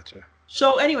 Gotcha.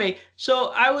 So anyway,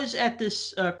 I was at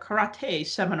this karate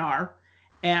seminar,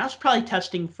 and I was probably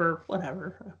testing for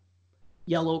whatever,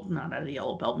 not a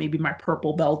yellow belt, maybe my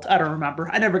purple belt. I don't remember.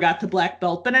 I never got to black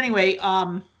belt. But anyway,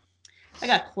 I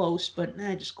got close, but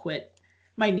I just quit.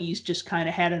 My knees just kind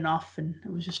of had enough, and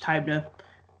it was just time to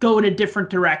go in a different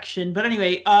direction. But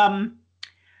anyway,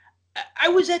 I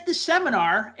was at the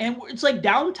seminar and it's like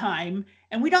downtime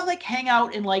and we'd all like hang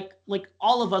out in like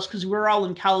all of us because we were all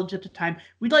in college at the time.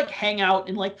 We'd like hang out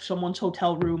in like someone's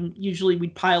hotel room. Usually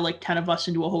we'd pile like 10 of us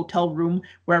into a hotel room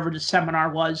wherever the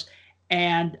seminar was,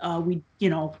 and we'd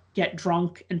get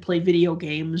drunk and play video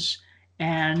games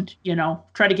and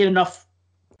try to get enough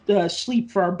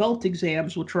sleep for our belt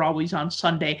exams, which were always on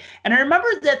Sunday. And I remember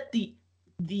that the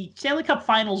Stanley Cup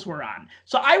Finals were on.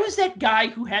 So I was that guy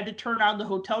who had to turn on the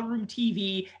hotel room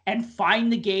TV and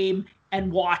find the game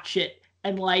and watch it.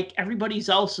 And like everybody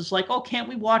else is like, oh, can't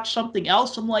we watch something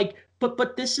else? I'm like,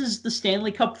 but this is the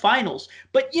Stanley Cup Finals.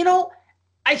 But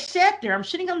I sat there, I'm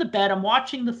sitting on the bed, I'm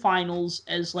watching the finals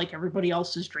as like everybody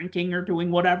else is drinking or doing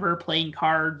whatever, playing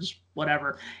cards,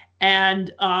 whatever.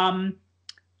 And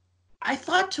I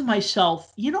thought to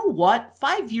myself, you know what?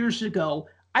 5 years ago,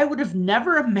 I would have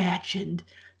never imagined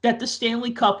that the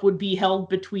Stanley Cup would be held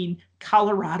between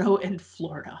Colorado and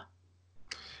Florida.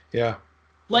 Yeah.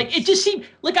 Like it just seemed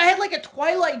like I had like a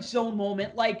Twilight Zone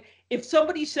moment. Like if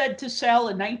somebody said to Sal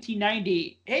in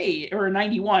 1990, hey, or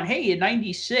 91, hey, in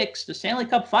 96, the Stanley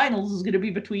Cup Finals is going to be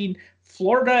between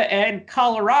Florida and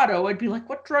Colorado, I'd be like,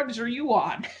 what drugs are you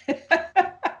on?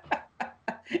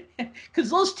 Because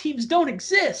those teams don't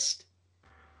exist.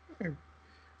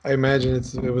 I imagine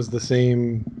it was the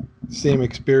same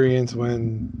experience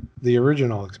when the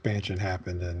original expansion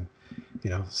happened, and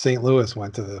St. Louis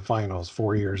went to the finals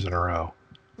 4 years in a row.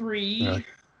 3. Like,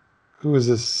 who is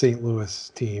this St.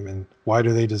 Louis team, and why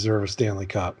do they deserve a Stanley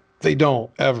Cup? They don't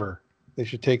ever. They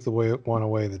should take the one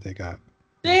away that they got.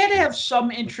 They had to have some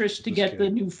interest to get the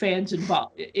new fans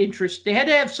involved. They had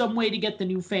to have some way to get the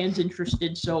new fans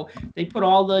interested. So they put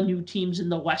all the new teams in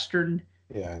the Western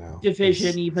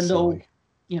division, even though,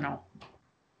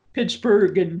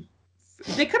 Pittsburgh, and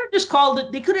they could have just called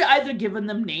it. They could have either given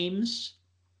them names,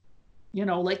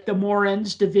 like the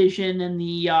Morin's division and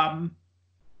the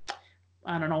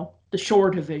I don't know, the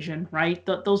Shore division, right?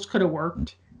 Those could have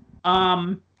worked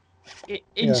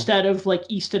instead of like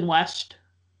East and West.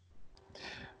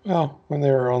 Well, when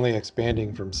they were only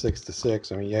expanding from 6 to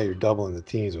 6, I mean, yeah, you're doubling the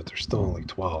teams, but there's still only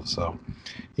 12. So,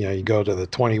 you go to the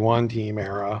 21 team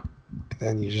era, and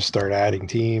then you just start adding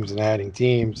teams and adding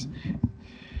teams.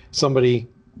 Somebody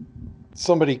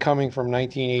coming from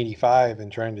 1985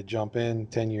 and trying to jump in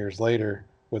 10 years later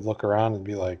would look around and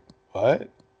be like, what?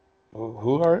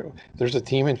 There's a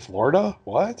team in Florida?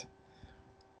 What?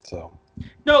 So.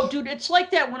 No, dude, it's like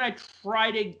that when I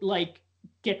try to like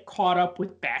get caught up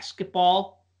with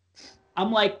basketball.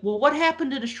 I'm like, well, what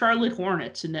happened to the Charlotte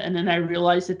Hornets? And then I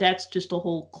realized that that's just a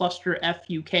whole cluster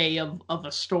FUK of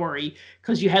a story,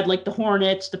 because you had like the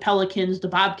Hornets, the Pelicans, the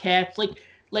Bobcats,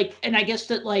 and I guess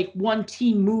that like one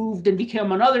team moved and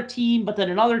became another team, but then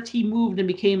another team moved and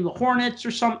became the Hornets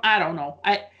or something. I don't know.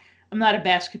 I'm not a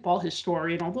basketball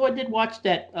historian, although I did watch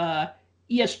that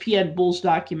ESPN Bulls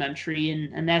documentary,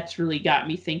 and that's really got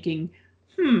me thinking,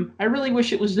 I really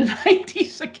wish it was the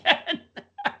 90s again.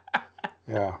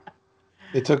 Yeah.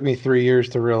 It took me 3 years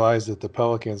to realize that the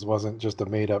Pelicans wasn't just a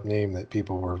made-up name that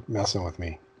people were messing with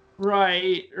me.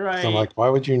 Right. So I'm like, why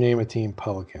would you name a team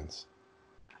Pelicans?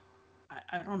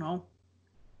 I don't know.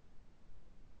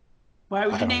 Why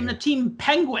would you name the team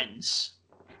Penguins?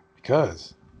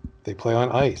 Because they play on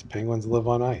ice. Penguins live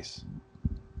on ice.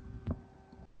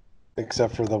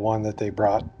 Except for the one that they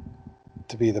brought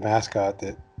to be the mascot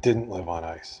that didn't live on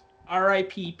ice.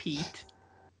 R.I.P. Pete.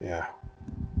 Yeah.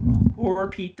 Or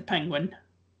Pete the Penguin.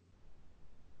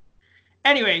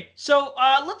 Anyway, so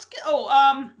let's get.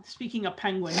 Speaking of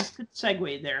Penguins, good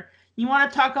segue there. You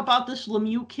want to talk about this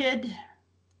Lemieux kid?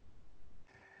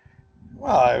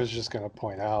 Well, I was just going to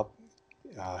point out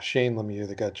Shane Lemieux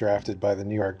that got drafted by the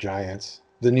New York Giants,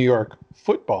 the New York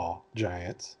Football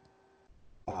Giants.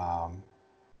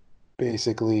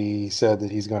 Basically said that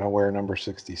he's going to wear number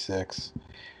 66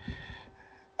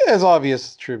 as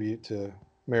obvious tribute to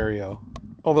Mario,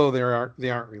 although they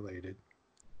aren't related.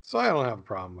 So I don't have a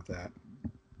problem with that.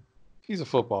 He's a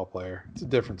football player. It's a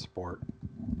different sport.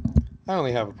 I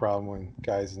only have a problem when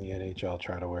guys in the NHL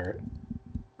try to wear it.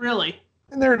 Really?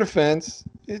 In their defense,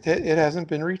 it hasn't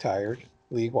been retired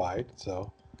league-wide,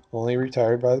 so only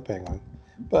retired by the Penguin.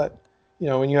 But,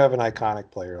 when you have an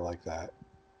iconic player like that,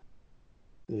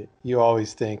 you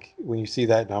always think, when you see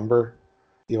that number,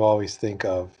 you always think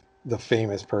of the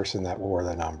famous person that wore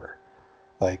the number.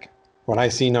 Like, when I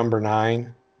see number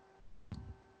 9,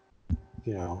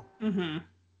 Mm-hmm.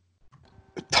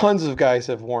 Tons of guys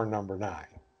have worn number 9.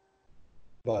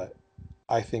 But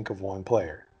I think of one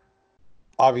player.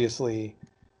 Obviously,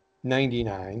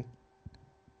 99,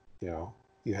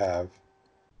 you have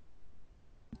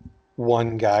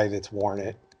one guy that's worn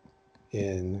it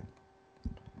in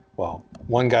well,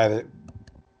 one guy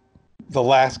the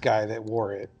last guy that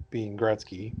wore it being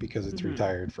Gretzky because it's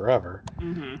retired forever.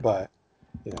 But,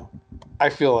 I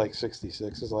feel like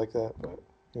 66 is like that, but,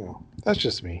 that's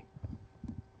just me.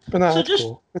 But no, it's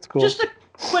cool. It's cool.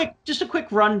 Just a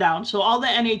quick rundown. So all the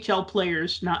NHL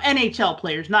players, not NFL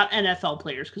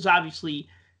players, because obviously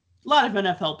a lot of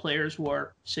NFL players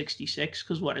wore 66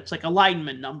 because it's like a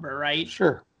lineman number, right?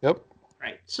 Sure. Yep.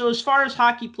 Right. So as far as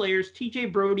hockey players,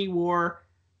 TJ Brody wore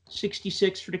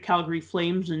 66 for the Calgary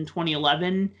Flames in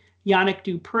 2011. Yannick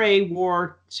Dupré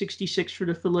wore 66 for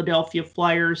the Philadelphia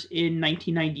Flyers in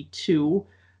 1992.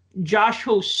 Josh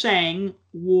Ho-Sang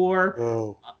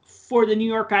wore for the New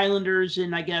York Islanders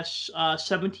in, I guess,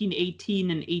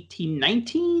 17-18 and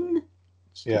 18-19.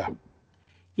 Yeah.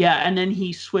 Yeah, and then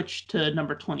he switched to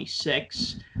number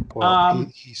 26. Well,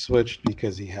 he switched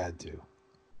because he had to.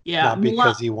 Yeah. Not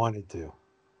because he wanted to.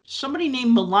 Somebody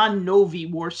named Milan Novi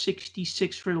wore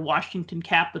 66 for the Washington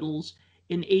Capitals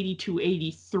in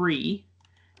 82-83.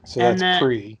 So that's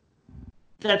pre.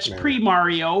 That's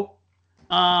pre-Mario.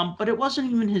 But it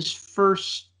wasn't even his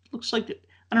first. Looks like,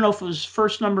 I don't know if it was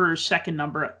first number or second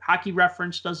number. Hockey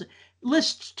Reference doesn't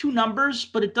lists two numbers,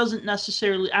 but it doesn't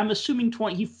necessarily. I'm assuming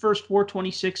he first wore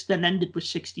 26, then ended with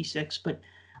 66, but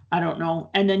I don't know.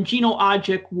 And then Gino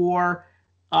Odjick wore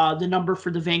the number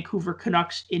for the Vancouver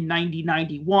Canucks in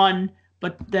 90-91,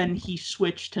 but then he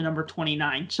switched to number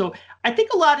 29. So I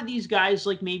think a lot of these guys,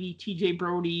 like maybe TJ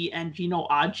Brody and Gino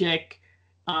Odjick,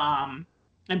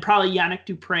 and probably Yannick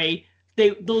Dupré,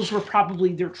 those were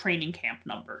probably their training camp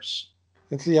numbers.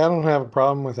 And see, I don't have a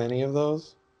problem with any of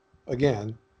those.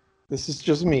 Again, this is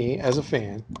just me as a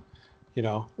fan.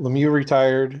 Lemieux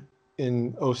retired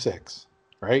in 06,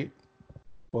 right?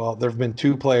 Well, there have been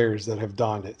two players that have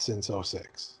donned it since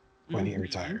 06 when he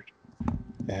retired.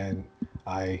 And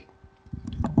I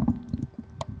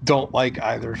don't like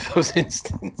either of those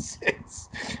instances.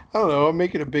 I don't know. I'm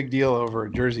making a big deal over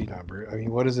a jersey number. I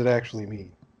mean, what does it actually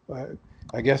mean?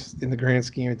 I guess in the grand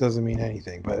scheme, it doesn't mean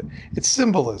anything, but it's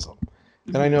symbolism.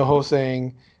 And I know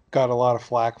Ho-Sang got a lot of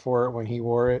flack for it when he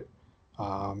wore it,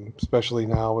 especially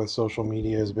now with social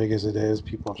media as big as it is.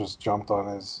 People just jumped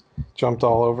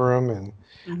all over him, and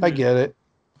I get it.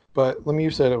 But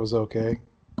Lemieux said it was okay.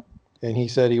 And he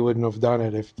said he wouldn't have done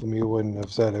it if Lemieux wouldn't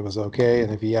have said it was okay.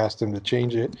 And if he asked him to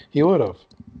change it, he would have.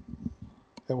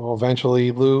 And well,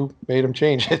 eventually Lou made him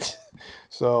change it.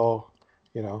 So,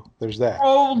 there's that.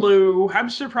 Oh, Lou. I'm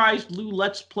surprised Lou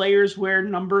lets players wear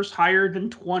numbers higher than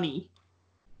 20.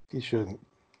 He shouldn't.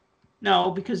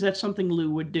 No, because that's something Lou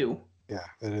would do. Yeah,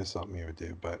 that is something he would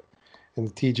do. But in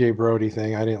the TJ Brody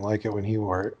thing, I didn't like it when he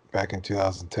wore it back in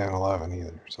 2010-11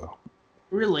 either. So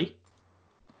really,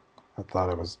 I thought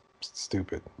it was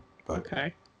stupid. But,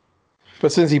 okay.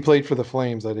 But since he played for the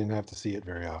Flames, I didn't have to see it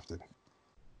very often.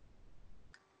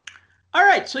 All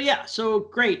right, so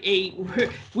great.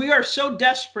 We are so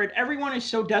desperate. Everyone is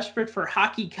so desperate for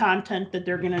hockey content that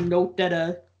they're going to note that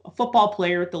a football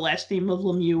player with the last name of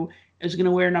Lemieux is going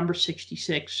to wear number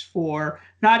 66 for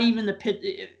not even the pit.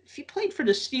 If he played for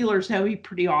the Steelers, that would be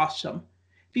pretty awesome.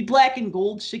 It'd be black and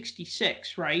gold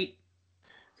 66, right?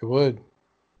 It would.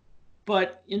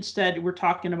 But instead, we're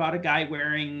talking about a guy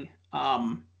wearing,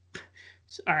 all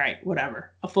right,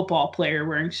 whatever, a football player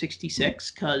wearing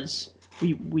 66 because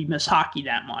we miss hockey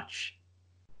that much.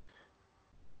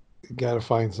 You got to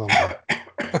find something.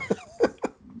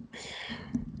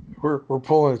 We're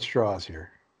pulling at straws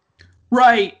here.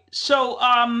 Right. So,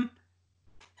 all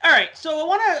right. So I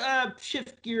want to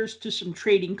shift gears to some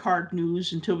trading card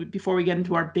news before we get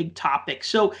into our big topic.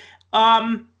 So,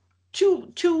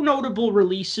 two notable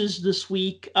releases this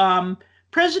week.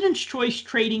 President's Choice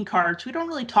trading cards, we don't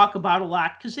really talk about a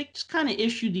lot because they just kind of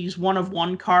issue these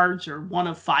 1-of-1 cards or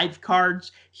 1-of-5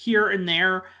 cards here and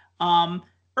there.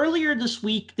 Earlier this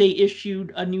week, they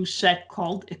issued a new set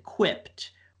called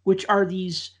Equipped, which are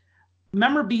these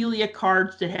memorabilia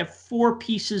cards that have 4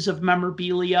 pieces of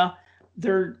memorabilia.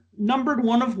 They're numbered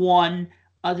 1-of-1.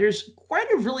 There's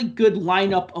quite a really good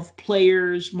lineup of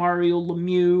players, Mario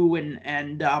Lemieux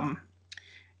and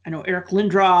I know Eric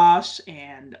Lindros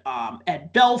and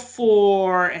Ed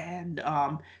Belfour and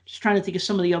just trying to think of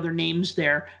some of the other names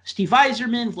there. Steve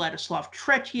Yzerman, Vladislav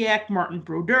Tretiak, Martin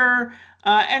Brodeur.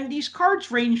 And these cards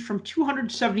range from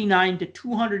 $279 to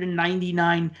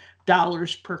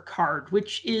 $299 per card,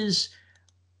 which is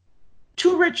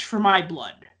too rich for my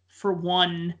blood for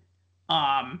one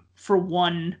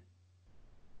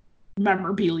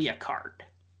memorabilia card.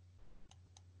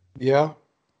 Yeah.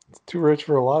 It's too rich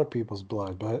for a lot of people's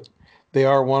blood, but they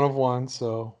are 1-of-1,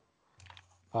 so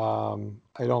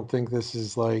I don't think this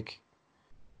is like,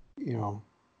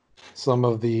 some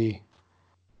of the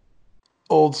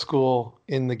old school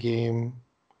in the game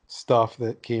stuff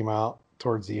that came out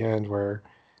towards the end where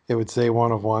it would say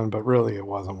 1 of 1, but really it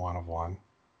wasn't 1 of 1.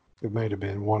 It might have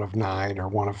been 1 of 9 or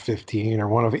 1 of 15 or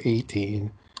 1 of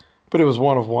 18, but it was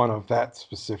 1 of 1 of that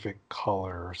specific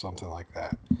color or something like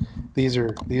that. These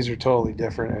are totally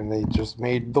different, and they just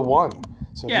made the one.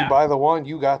 So if you buy the one,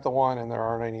 you got the one, and there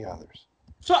aren't any others.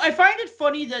 So I find it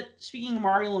funny that, speaking of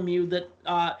Mario Lemieux, that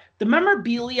the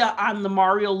memorabilia on the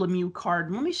Mario Lemieux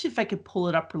card, let me see if I could pull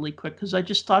it up really quick, because I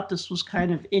just thought this was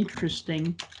kind of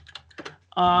interesting.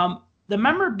 The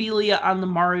memorabilia on the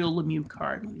Mario Lemieux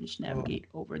card, let me just navigate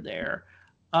over there.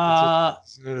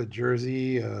 Isn't it a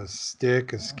jersey, a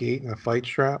stick, a skate, and a fight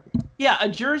strap? Yeah, a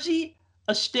jersey,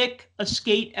 a stick, a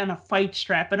skate, and a fight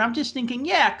strap. And I'm just thinking,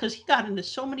 yeah, because he got into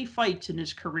so many fights in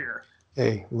his career.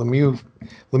 Hey, Lemieux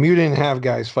didn't have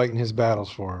guys fighting his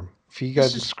battles for him. If he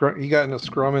got in a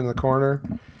scrum in the corner,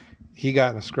 he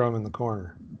got in a scrum in the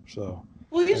corner. So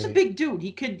well, he was a big dude.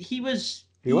 He could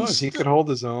hold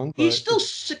his own. He's still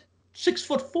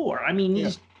 6'4". I mean,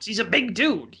 he's a big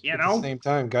dude. You know. At the same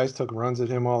time, guys took runs at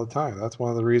him all the time. That's one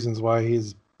of the reasons why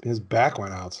his back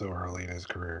went out so early in his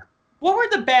career. What were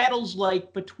the battles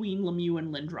like between Lemieux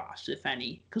and Lindros, if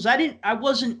any? Because I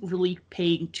wasn't really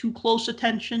paying too close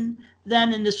attention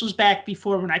then, and this was back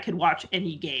before when I could watch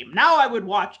any game. Now I would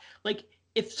watch, like,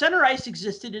 if Center Ice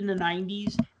existed in the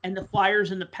 90s and the Flyers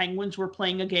and the Penguins were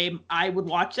playing a game, I would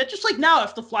watch that. Just like now,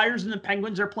 if the Flyers and the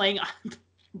Penguins are playing,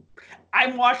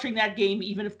 I'm watching that game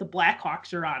even if the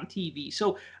Blackhawks are on TV.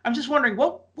 So I'm just wondering,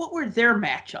 what were their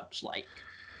matchups like?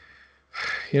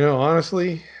 You know,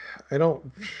 honestly, I don't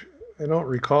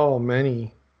recall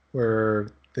many where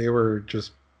they were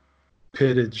just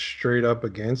pitted straight up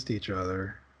against each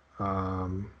other.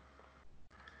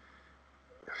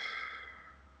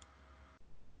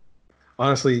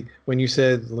 Honestly, when you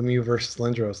said Lemieux versus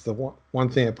Lindros, the one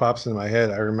thing that pops in my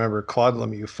head, I remember Claude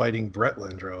Lemieux fighting Brett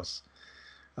Lindros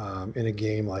in a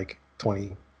game like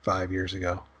 25 years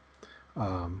ago.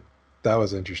 That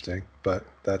was interesting, but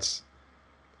that's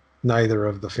neither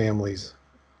of the families.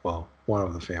 Well, one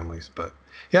of the families, but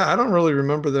yeah, I don't really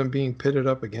remember them being pitted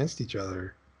up against each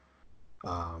other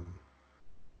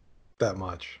that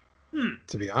much,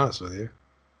 to be honest with you.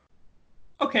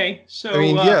 Okay, so I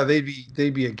mean, yeah,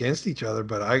 they'd be against each other,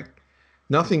 but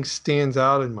nothing stands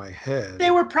out in my head.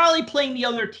 They were probably playing the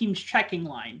other team's checking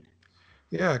line.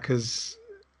 Yeah, because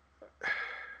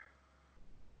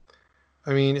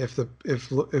I mean, if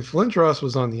Lindros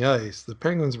was on the ice, the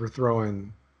Penguins were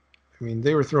throwing. I mean,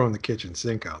 they were throwing the kitchen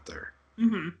sink out there.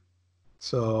 Mm-hmm.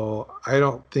 So I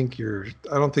don't think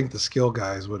the skill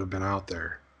guys would have been out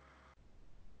there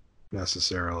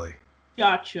necessarily.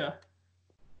 Gotcha.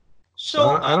 So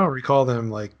I don't recall them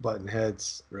like button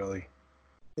heads really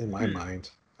in my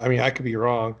mind. I mean, I could be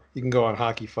wrong. You can go on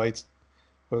Hockey Fights.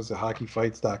 What is it,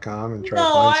 hockeyfights.com and try to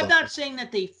find something. No, I'm not saying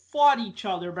that they fought each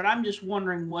other, but I'm just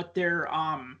wondering what their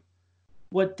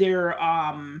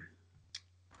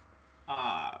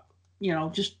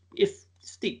just if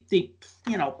they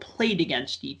played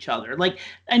against each other. Like,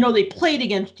 I know they played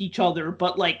against each other,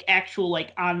 but like actual,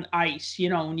 like on ice,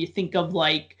 when you think of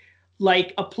like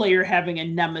a player having a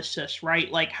nemesis,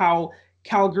 right? Like how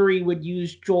Calgary would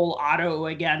use Joel Otto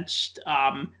against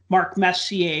Mark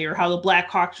Messier, or how the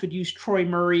Blackhawks would use Troy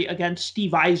Murray against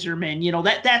Steve Yzerman,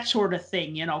 that sort of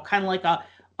thing, kind of like a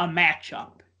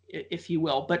matchup, if you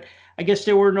will. But I guess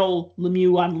there were no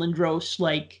Lemieux on Lindros,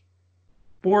 like,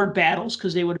 board battles,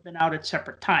 because they would have been out at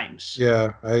separate times.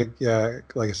 Yeah,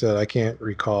 like I said, I can't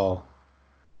recall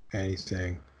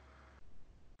anything.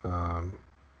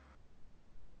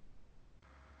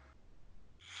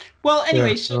 Well,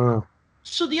 anyway, so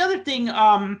the other thing,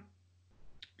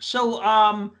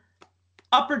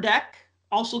 Upper Deck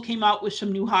also came out with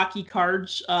some new hockey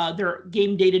cards. They're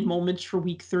game dated moments for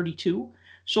week 32.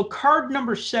 So card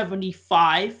number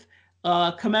 75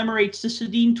 commemorates the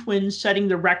Sedin twins setting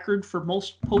the record for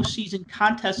most postseason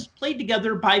contests played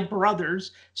together by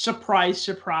brothers. Surprise,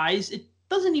 surprise. It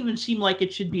doesn't even seem like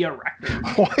it should be a record.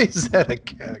 Why is that a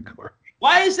category?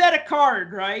 Why is that a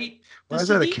card, right? Why is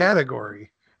that a category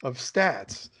of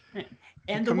stats?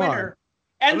 And the winner.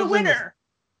 And the winner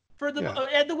for the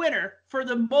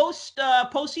most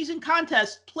postseason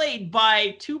contests played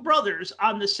by two brothers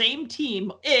on the same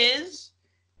team is,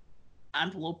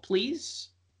 envelope please,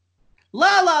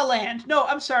 La La Land. No,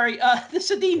 I'm sorry, the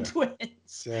Sedin twins.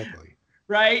 Exactly.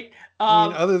 Right. I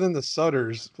mean, other than the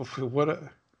Sutters,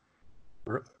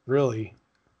 really,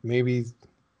 maybe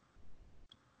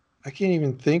I can't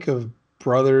even think of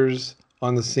brothers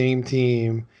on the same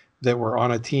team that were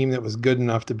on a team that was good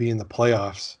enough to be in the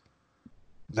playoffs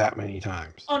that many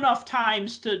times. enough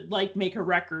times to like make a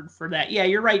record for that. Yeah,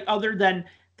 you're right. Other than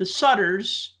the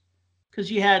Sutters,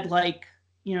 because you had like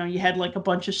a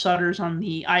bunch of Sutters on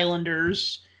the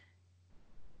Islanders,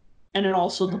 and then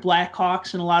also the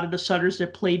Blackhawks, and a lot of the Sutters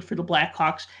that played for the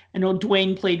Blackhawks. I know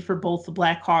Dwayne played for both the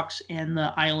Blackhawks and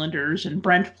the Islanders, and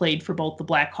Brent played for both the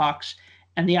Blackhawks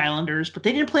and the Islanders, but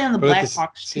they didn't play on the Blackhawks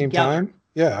at the same together. time?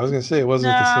 Yeah, I was going to say it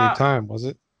wasn't at the same time, was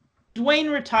it?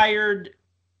 Dwayne retired.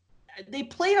 They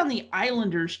played on the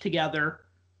Islanders together,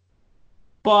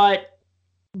 but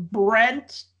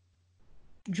Brent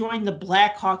joined the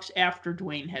Blackhawks after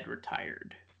Dwayne had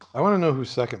retired. I want to know who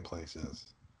second place is.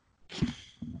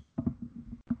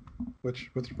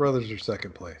 Which brothers are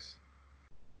second place?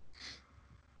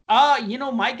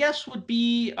 My guess would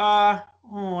be I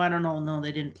don't know. No,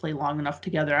 they didn't play long enough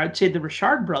together. I'd say the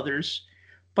Richard brothers,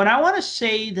 but I want to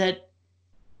say that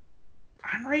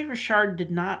Andre Richard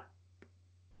did not.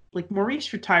 Like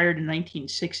Maurice retired in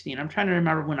 1960, and I'm trying to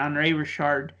remember when Andre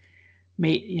Richard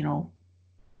made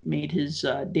his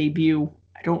debut.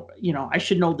 I don't, I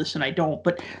should know this and I don't,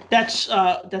 but that's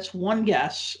one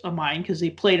guess of mine because they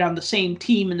played on the same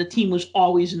team and the team was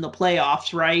always in the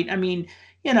playoffs, right? I mean,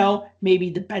 maybe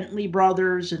the Bentley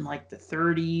brothers in like the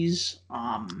 30s.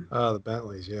 The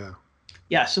Bentleys, yeah.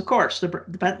 Yes, of course, the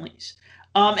Bentleys.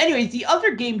 Anyways, the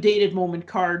other game dated moment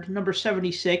card, number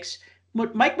 76.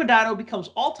 Mike Modano becomes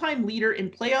all-time leader in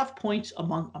playoff points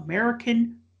among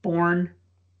American-born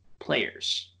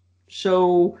players.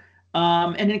 So,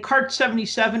 and in card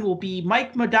 77 will be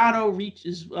Mike Modano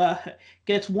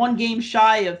gets one game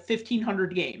shy of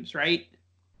 1,500 games, right?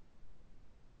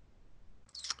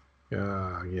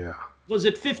 Yeah. Was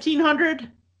it 1,500?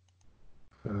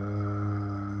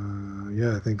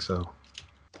 Yeah, I think so.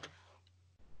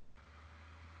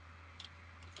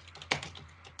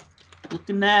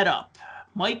 Looking that up.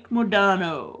 Mike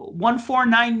Modano,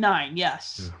 1499.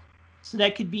 Yes, yeah. So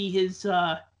that could be his.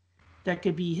 That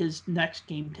could be his next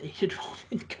game dated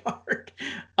moment card.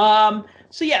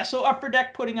 So Upper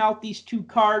Deck putting out these two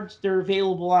cards. They're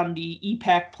available on the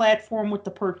ePack platform with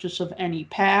the purchase of any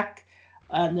pack,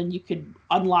 and then you could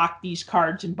unlock these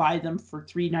cards and buy them for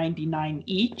 $3.99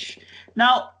 each.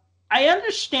 Now, I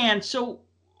understand. So,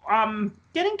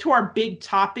 getting to our big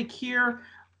topic here.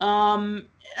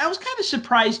 I was kind of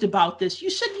surprised about this.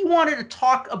 You said you wanted to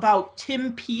talk about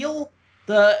Tim Peel,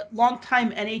 the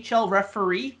longtime NHL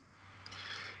referee.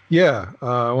 Yeah,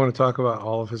 I want to talk about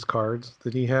all of his cards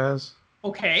that he has.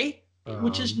 Okay,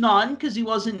 which is none because he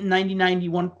wasn't in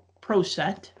 90-91 Pro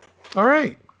set. All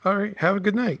right. Have a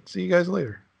good night. See you guys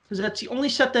later. Because that's the only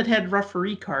set that had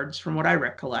referee cards from what I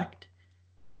recollect.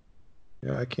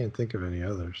 Yeah, I can't think of any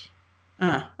others.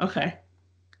 Okay.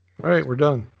 All right, we're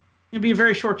done. It'll be a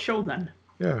very short show then.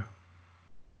 Yeah.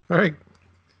 All right.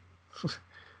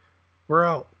 We're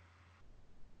out.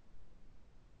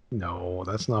 No,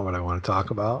 that's not what I want to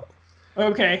talk about.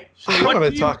 Okay. So I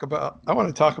want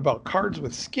to talk about cards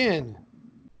with skin.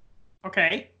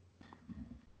 Okay.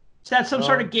 Is that some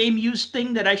sort of game use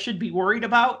thing that I should be worried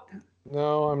about?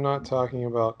 No, I'm not talking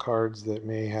about cards that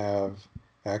may have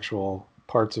actual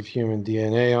parts of human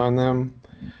DNA on them.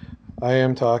 I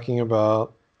am talking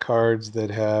about cards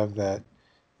that have that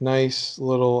nice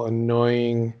little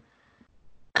annoying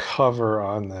cover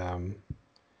on them.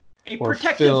 A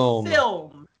protective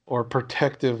film. Or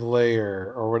protective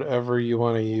layer or whatever you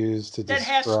want to use to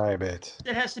describe it.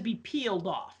 That has to be peeled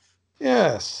off.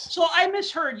 Yes. So I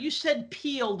misheard. You said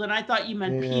peeled, and I thought you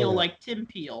meant peel like Tim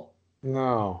Peel.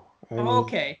 No.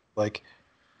 Okay. Like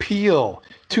peel.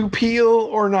 To peel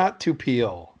or not to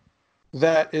peel?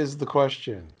 That is the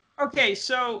question. Okay,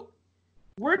 so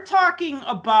we're talking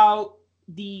about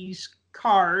these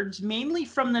cards mainly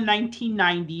from the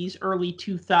 1990s, early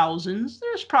 2000s.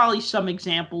 There's probably some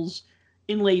examples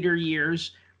in later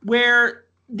years where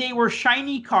they were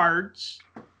shiny cards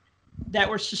that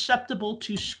were susceptible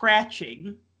to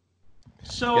scratching.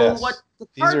 So yes. what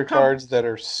these are cards that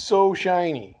are so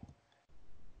shiny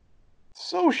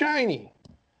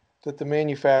that the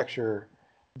manufacturer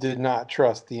did not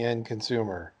trust the end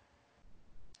consumer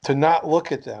to not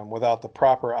look at them without the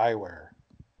proper eyewear.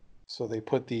 So they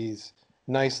put these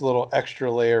nice little extra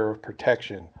layer of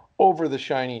protection over the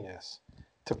shininess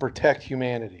to protect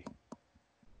humanity.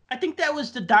 I think that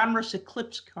was the Donruss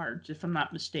Eclipse cards, if I'm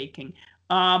not mistaken.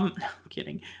 I'm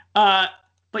kidding. But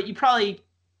you probably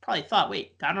thought,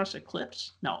 wait, Donruss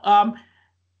Eclipse? No.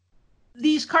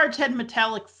 These cards had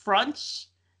metallic fronts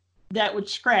that would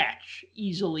scratch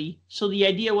easily. So the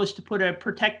idea was to put a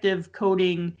protective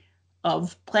coating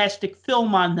of plastic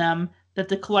film on them that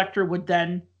the collector would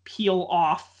then peel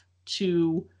off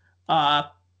to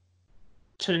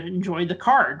enjoy the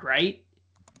card, right?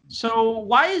 So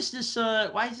why is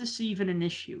this even an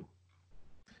issue?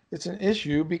 It's an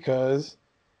issue because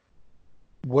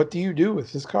what do you do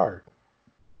with this card?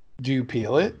 Do you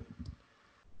peel it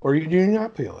or do you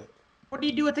not peel it? What do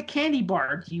you do with the candy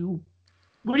bar?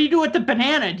 What do you do with the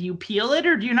banana? Do you peel it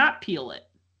or do you not peel it?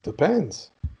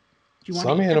 Depends. Do you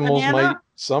want to eat the banana?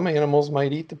 Some animals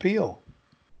might eat the peel.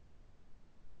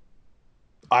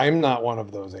 I'm not one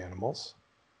of those animals,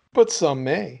 but some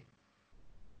may.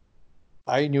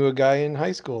 I knew a guy in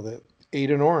high school that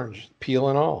ate an orange, peel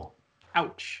and all.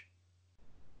 Ouch.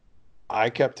 I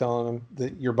kept telling him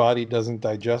that your body doesn't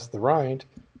digest the rind,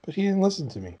 but he didn't listen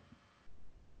to me.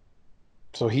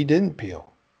 So he didn't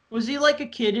peel. Was he like a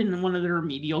kid in one of the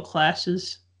remedial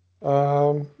classes? He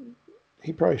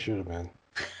probably should have been.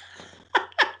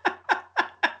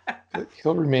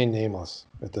 He'll remain nameless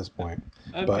at this point.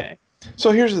 Okay. But,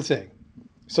 so here's the thing.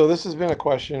 So this has been a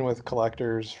question with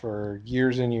collectors for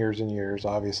years and years and years,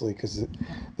 obviously, because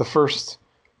the first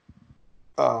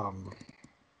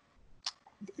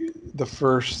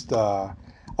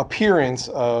appearance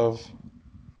of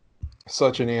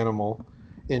such an animal,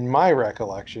 in my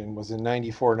recollection, was in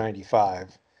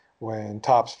 94-95 when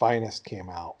Topps Finest came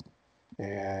out.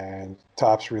 And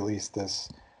Topps released this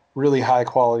really high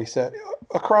quality set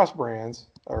across brands,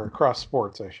 or across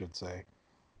sports, I should say.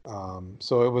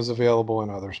 So it was available in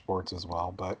other sports as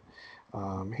well. But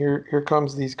here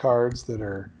comes these cards that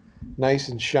are nice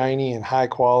and shiny and high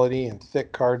quality and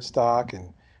thick cardstock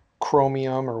and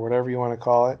chromium or whatever you want to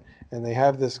call it. And they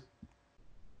have this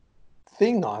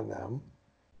thing on them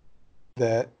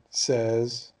that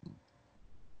says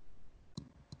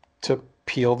to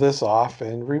peel this off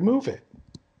and remove it.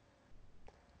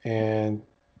 And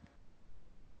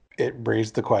it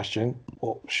raised the question,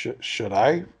 well, should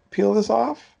I peel this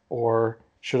off or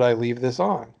should I leave this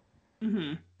on?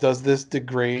 Mm-hmm. Does this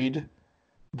degrade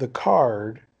the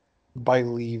card by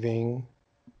leaving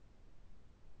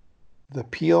the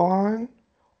peel on,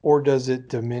 or does it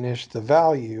diminish the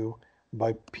value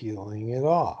by peeling it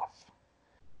off?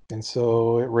 And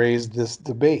so it raised this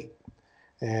debate.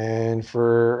 And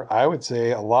for, I would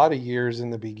say, a lot of years in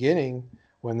the beginning,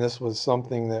 when this was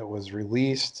something that was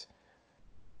released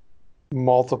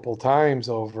multiple times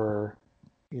over,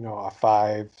 a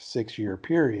 5-6 year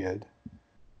period,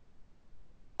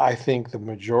 I think the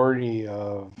majority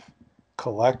of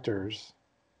collectors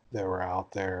that were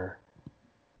out there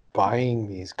buying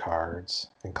these cards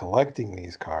and collecting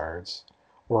these cards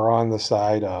were on the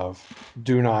side of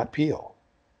do not peel.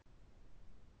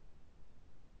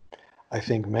 I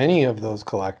think many of those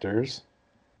collectors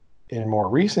in more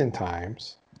recent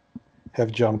times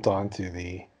have jumped onto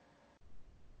the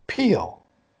peel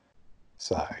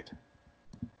side.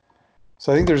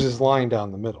 So I think there's this line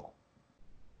down the middle.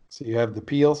 So you have the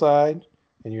peel side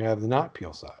and you have the not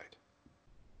peel side.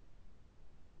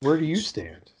 Where do you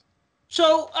stand?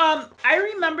 So I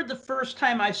remember the first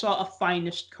time I saw a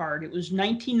Finest card. It was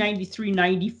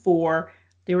 1993-94.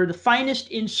 They were the Finest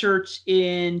inserts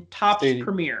in Topps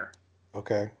Premier.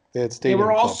 Okay. They had Stadium They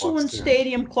were Club also ones in too.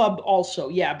 Stadium Club also,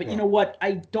 yeah. But you know what?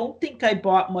 I don't think I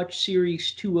bought much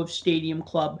Series 2 of Stadium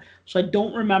Club, so I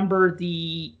don't remember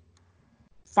the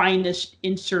Finest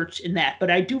inserts in that. But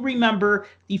I do remember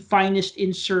the Finest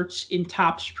inserts in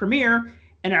Topps Premier,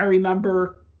 and I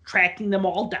remember tracking them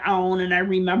all down, and I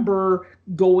remember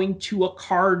going to a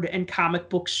card and comic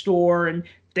book store, and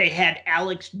they had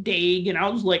Alex Daig, and I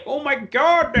was like, oh my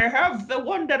God, they have the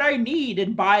one that I need,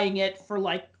 and buying it for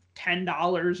like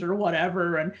 $10 or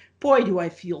whatever. And boy, do I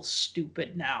feel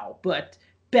stupid now. But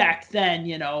back then,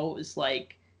 it was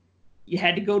like you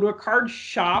had to go to a card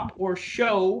shop or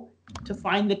show to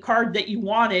find the card that you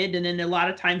wanted. And then a lot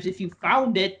of times if you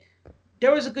found it,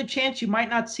 there was a good chance you might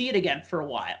not see it again for a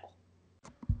while.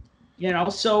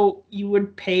 So you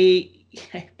would pay,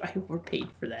 I overpaid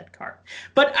for that card.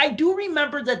 But I do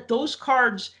remember that those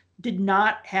cards did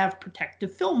not have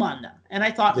protective film on them. And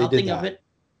I thought nothing of it.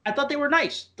 I thought they were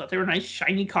nice. I thought they were nice,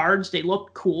 shiny cards. They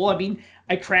looked cool. I mean,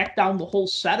 I tracked down the whole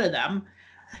set of them.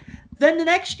 Then the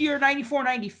next year,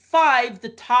 94-95, the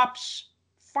Topps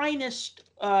Finest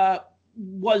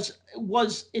was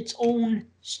its own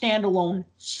standalone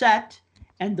set,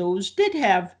 and those did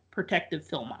have protective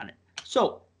film on it.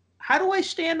 So how do I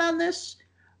stand on this?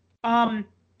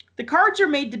 The cards are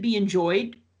made to be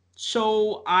enjoyed,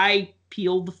 so I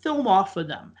peel the film off of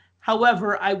them.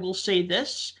 However, I will say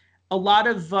this. A lot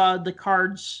of the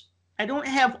cards, I don't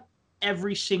have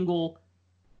every single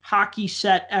hockey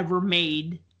set ever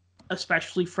made,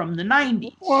 especially from the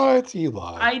 90s. What? You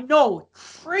lie. I know.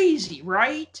 Crazy,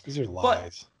 right? These are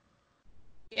lies.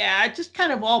 But, yeah, it just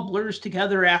kind of all blurs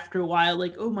together after a while.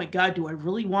 Like, oh my God, do I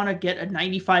really want to get a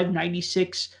 95,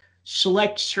 96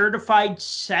 select certified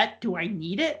set, do I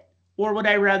need it? Or would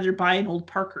I rather buy an old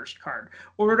Parkhurst card?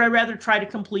 Or would I rather try to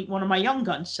complete one of my Young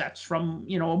Gun sets from,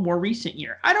 a more recent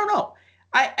year? I don't know.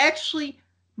 I actually,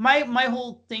 my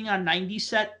whole thing on 90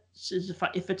 sets is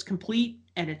if it's complete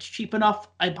and it's cheap enough,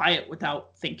 I buy it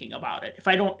without thinking about it. If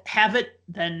I don't have it,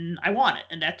 then I want it.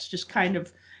 And that's just kind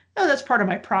of, that's part of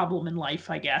my problem in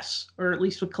life, I guess, or at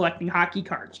least with collecting hockey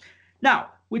cards. Now,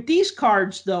 with these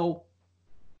cards, though,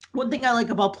 one thing I like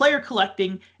about player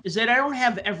collecting is that I don't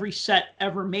have every set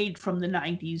ever made from the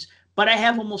 90s, but I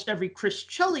have almost every Chris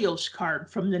Chelios card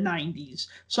from the 90s.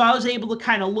 So I was able to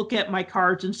kind of look at my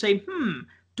cards and say,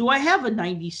 do I have a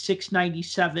 96,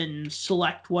 97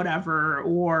 select whatever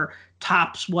or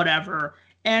tops whatever?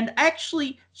 And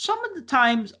actually, some of the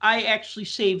times I actually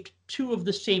saved two of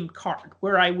the same card,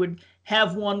 where I would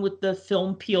have one with the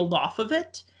film peeled off of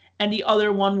it and the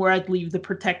other one where I'd leave the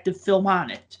protective film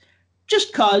on it.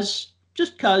 Just cause,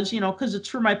 because it's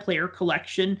for my player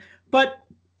collection. But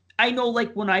I know,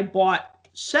 like, when I bought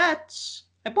sets,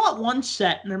 I bought one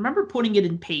set and I remember putting it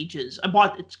in Pages. I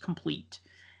bought it's complete.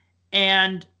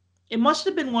 And it must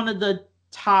have been one of the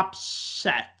top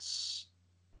sets.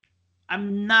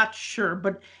 I'm not sure,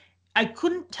 but I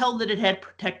couldn't tell that it had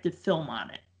protective film on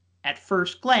it at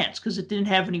first glance because it didn't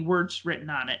have any words written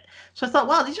on it. So I thought,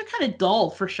 wow, these are kind of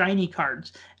dull for shiny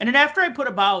cards. And then after I put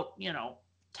about,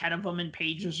 10 of them in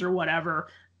Pages or whatever,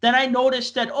 then I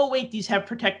noticed that, oh, wait, these have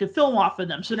protective film off of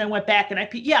them. So then I went back and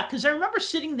because I remember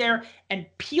sitting there and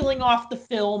peeling off the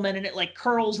film and then it like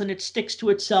curls and it sticks to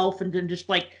itself and then just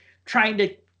like trying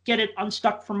to get it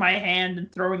unstuck from my hand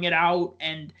and throwing it out.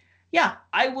 And yeah,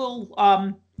 I will,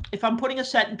 if I'm putting a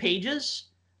set in Pages,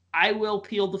 I will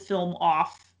peel the film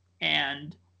off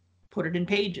and put it in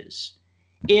Pages.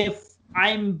 If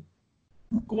I'm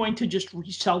going to just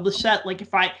resell the set, like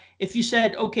if you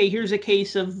said, okay, here's a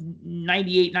case of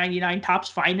 98, 99 Topps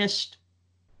Finest,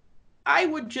 I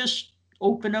would just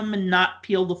open them and not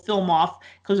peel the film off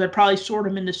because I'd probably sort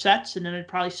them into sets and then I'd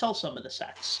probably sell some of the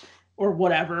sets or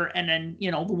whatever. And then,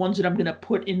 the ones that I'm going to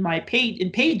put in my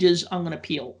Pages, I'm going to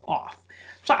peel off.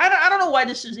 So I don't know why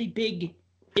this is a big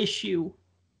issue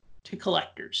to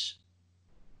collectors,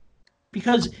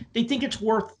 because they think it's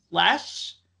worth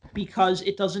less because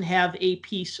it doesn't have a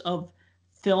piece of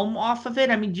film off of it.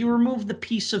 I mean, do you remove the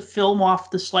piece of film off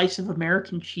the slice of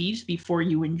American cheese before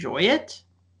you enjoy it?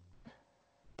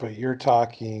 But you're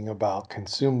talking about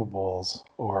consumables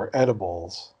or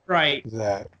edibles, right,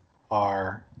 that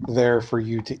are there for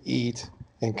you to eat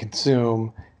and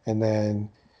consume and then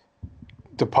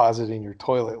deposit in your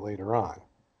toilet later on.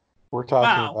 We're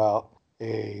talking about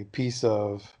a piece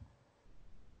of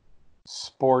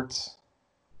sports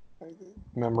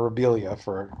memorabilia,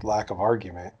 for lack of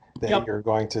argument, that you're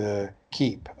going to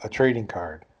keep, a trading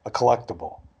card, a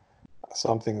collectible,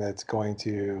 something that's going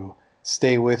to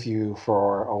stay with you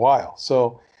for a while.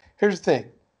 So here's the thing.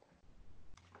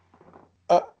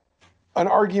 An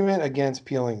argument against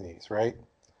peeling these, right?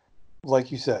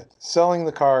 Like you said, selling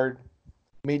the card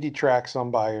may detract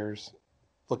some buyers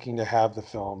looking to have the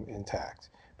film intact,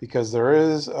 because there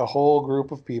is a whole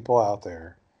group of people out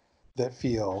there that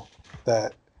feel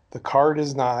that the card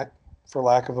is not, for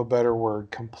lack of a better word,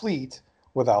 complete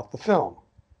without the film.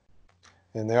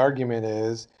 And the argument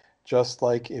is, just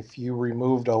like if you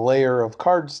removed a layer of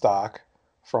cardstock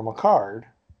from a card,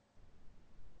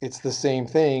 it's the same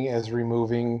thing as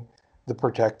removing the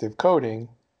protective coating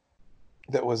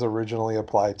that was originally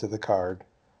applied to the card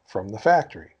from the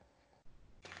factory.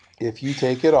 If you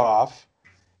take it off,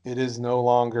 it is no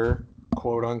longer,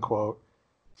 quote unquote,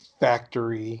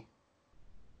 factory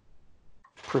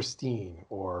pristine,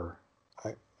 or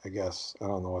I guess, I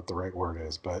don't know what the right word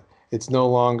is, but it's no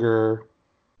longer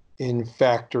in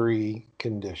factory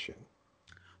condition.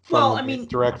 Well, I mean,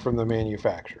 direct from the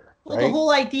manufacturer. Well, right? The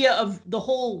whole idea of the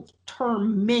whole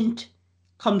term mint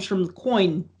comes from the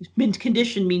coin. Mint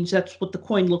condition means that's what the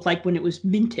coin looked like when it was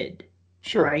minted.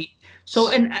 Sure. Right.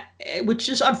 So, and which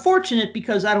is unfortunate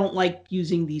because I don't like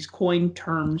using these coin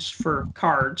terms for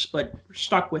cards, but we're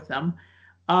stuck with them.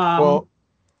 Well,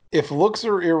 if looks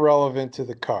are irrelevant to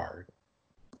the card,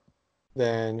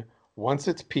 then once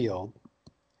it's peeled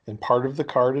and part of the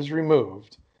card is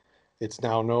removed, it's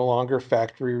now no longer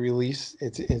factory release.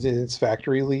 It's in its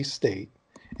factory release state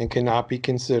and cannot be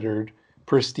considered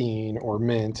pristine or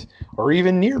mint or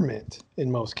even near mint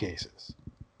in most cases.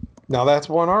 Now that's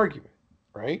one argument,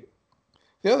 right?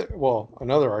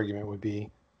 Another argument would be,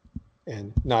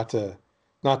 and not to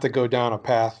go down a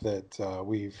path that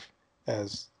we've,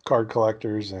 as card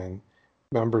collectors and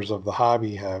members of the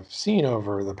hobby, have seen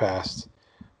over the past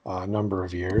number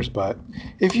of years, but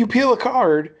if you peel a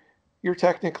card, you're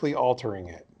technically altering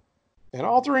it. And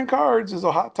altering cards is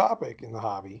a hot topic in the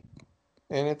hobby,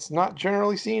 and it's not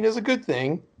generally seen as a good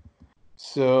thing.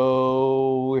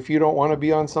 So if you don't want to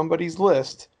be on somebody's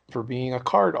list for being a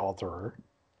card alterer,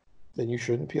 then you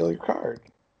shouldn't peel your card.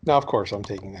 Now, of course, I'm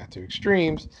taking that to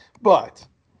extremes, but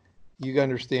you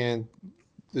understand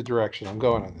the direction I'm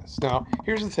going on this. Now,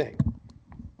 here's the thing.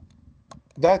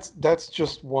 That's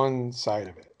just one side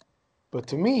of it. But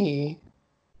to me,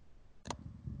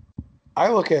 I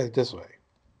look at it this way.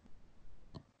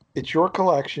 It's your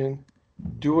collection.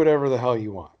 Do whatever the hell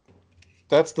you want.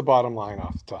 That's the bottom line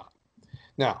off the top.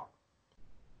 Now,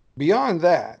 beyond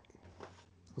that,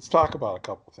 let's talk about a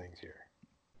couple things here.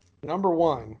 Number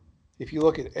one, if you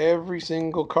look at every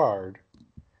single card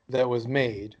that was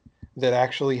made that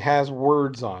actually has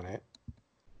words on it.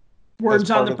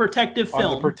 Words on the protective film.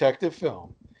 On the protective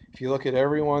film. If you look at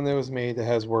every one that was made that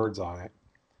has words on it,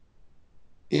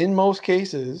 in most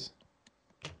cases,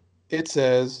 it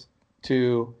says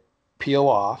to peel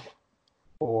off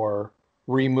or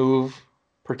remove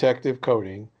protective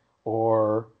coating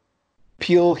or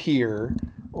peel here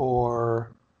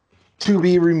or to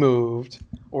be removed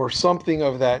or something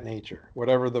of that nature,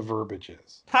 whatever the verbiage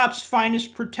is. Topps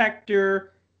Finest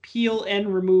Protector, peel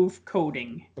and remove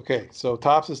coating. Okay, so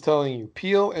Topps is telling you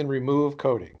peel and remove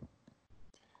coating.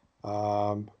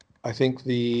 I think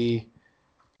the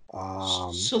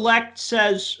Select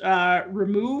says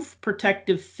remove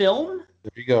protective film.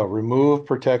 There you go, remove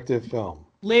protective film.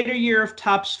 Later year of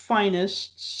Topps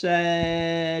Finest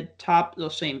said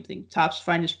same thing. Topps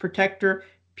Finest Protector,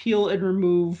 peel and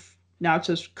remove. Now it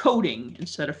says coating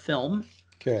instead of film.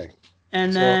 Okay.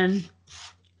 And then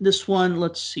this one,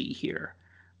 let's see here.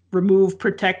 Remove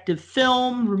protective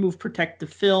film.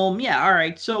 Yeah, all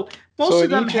right. So most of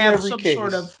them have some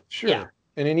sort of... Sure. Yeah.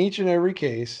 And in each and every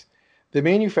case, the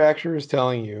manufacturer is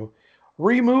telling you,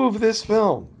 remove this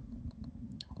film.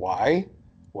 Why?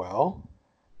 Well,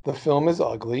 the film is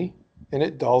ugly and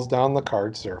it dulls down the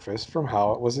card surface from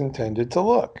how it was intended to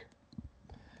look.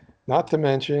 Not to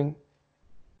mention,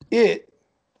 it,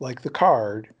 like the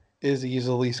card, is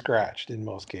easily scratched in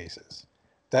most cases.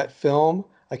 That film,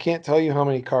 I can't tell you how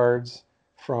many cards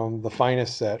from the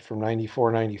Finest set from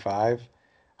 94, 95,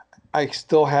 I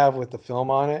still have with the film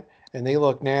on it, and they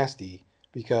look nasty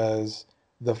because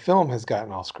the film has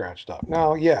gotten all scratched up.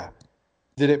 Now, yeah,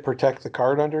 did it protect the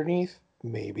card underneath?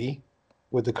 Maybe.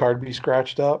 Would the card be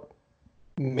scratched up?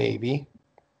 Maybe.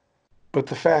 But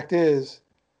the fact is,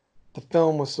 the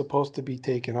film was supposed to be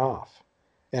taken off.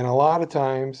 And a lot of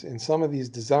times, in some of these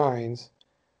designs,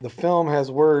 the film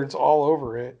has words all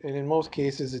over it, and in most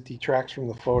cases, it detracts from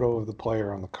the photo of the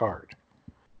player on the card.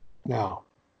 Now,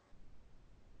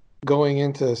 going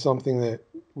into something that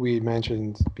we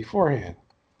mentioned beforehand,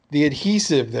 the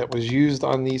adhesive that was used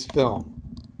on the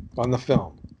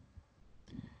film,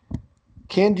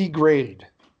 can degrade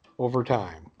over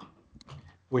time,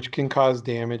 which can cause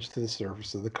damage to the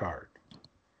surface of the card.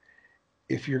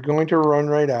 If you're going to run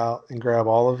right out and grab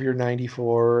all of your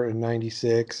 94 and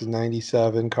 96 and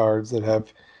 97 cards that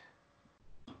have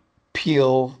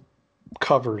peel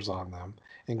covers on them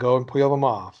and go and peel them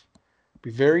off,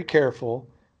 be very careful,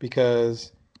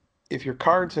 because if your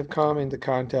cards have come into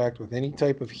contact with any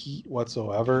type of heat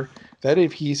whatsoever, that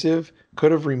adhesive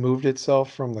could have removed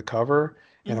itself from the cover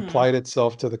and applied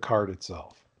itself to the card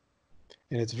itself.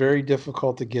 And it's very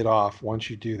difficult to get off once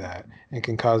you do that and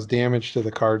can cause damage to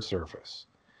the card surface.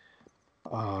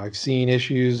 I've seen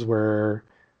issues where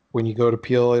when you go to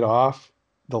peel it off,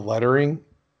 the lettering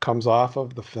comes off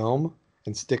of the film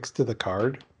and sticks to the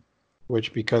card,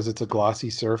 which, because it's a glossy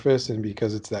surface and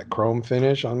because it's that chrome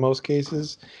finish on most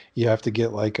cases, you have to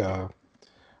get like a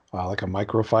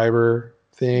microfiber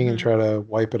thing and try to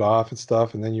wipe it off and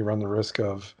stuff, and then you run the risk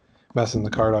of messing the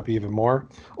card up even more.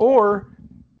 Or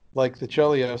like the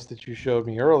Chelios that you showed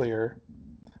me earlier,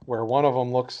 where one of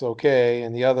them looks okay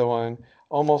and the other one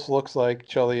almost looks like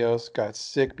Chelios got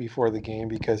sick before the game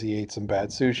because he ate some bad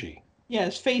sushi. Yeah,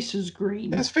 his face is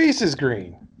green. His face is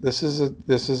green. This is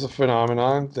a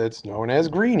phenomenon that's known as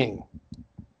greening.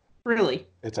 Really?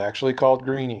 It's actually called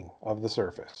greening of the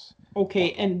surface.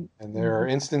 Okay, and there are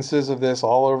instances of this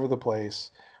all over the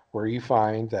place where you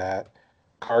find that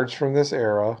cards from this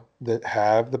era that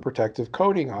have the protective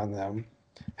coating on them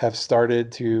have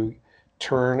started to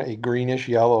turn a greenish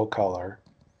yellow color,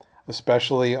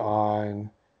 especially on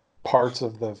parts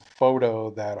of the photo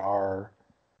that are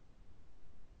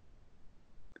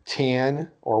tan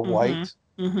or white.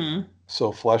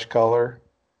 So flesh color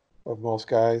of most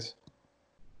guys.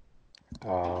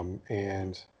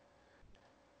 And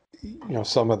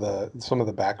some of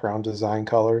the background design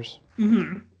colors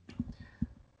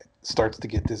starts to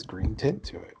get this green tint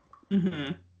to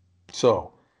it.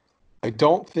 So I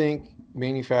don't think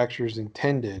manufacturers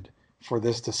intended for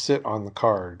this to sit on the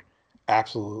card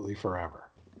absolutely forever.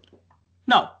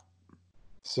 No.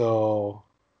 So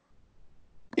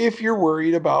if you're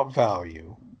worried about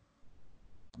value,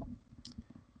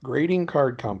 grading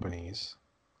card companies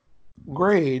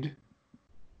grade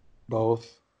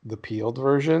both the peeled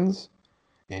versions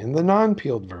and the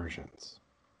non-peeled versions.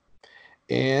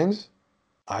 And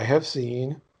I have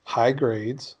seen high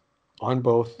grades on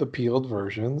both the peeled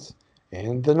versions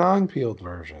and the non-peeled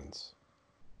versions.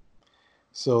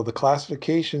 So the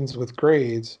classifications with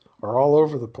grades are all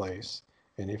over the place.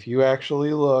 And if you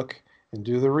actually look and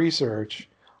do the research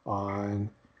on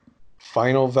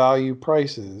final value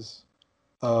prices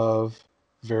of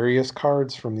various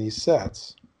cards from these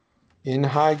sets in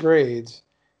high grades,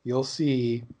 you'll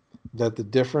see that the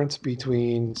difference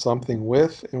between something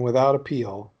with and without a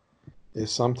peel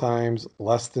is sometimes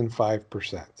less than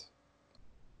 5%.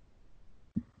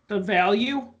 The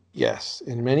value? Yes,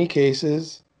 in many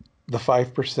cases, the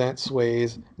 5%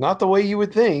 sways not the way you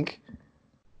would think,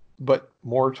 but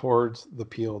more towards the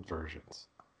peeled versions.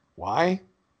 Why?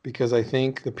 Because I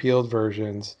think the peeled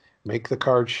versions make the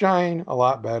card shine a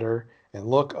lot better and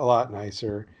look a lot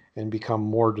nicer and become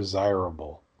more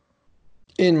desirable,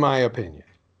 in my opinion.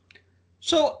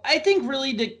 So I think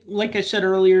really, like I said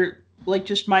earlier, like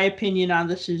just my opinion on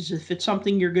this is if it's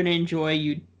something you're going to enjoy,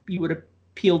 you would have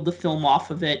peeled the film off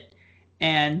of it.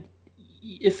 And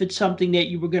if it's something that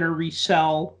you were going to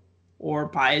resell or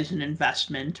buy as an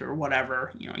investment or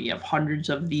whatever, you have hundreds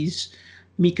of these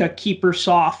Mika Keeper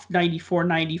Soft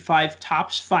 94.95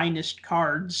 Topps Finest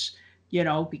cards,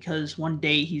 because one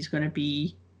day he's going to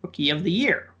be Rookie of the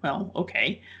Year. Well,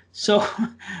 okay. So,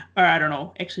 or I don't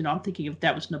know. Actually, no, I'm thinking if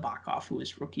that was Nabokov who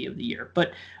was Rookie of the Year.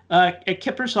 But at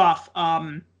Kiprusoff,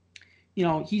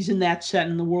 he's in that set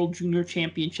in the World Junior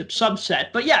Championship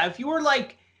subset. But yeah, if you were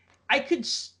like, I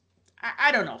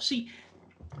don't know. See,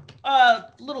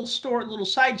 little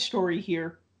side story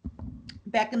here.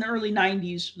 Back in the early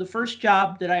 90s, the first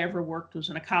job that I ever worked was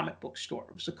in a comic book store.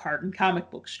 It was a card and comic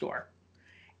book store.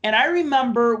 And I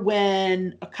remember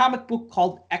when a comic book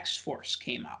called X-Force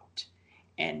came out.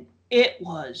 And it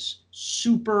was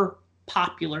super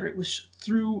popular. It was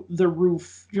through the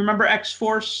roof. Do you remember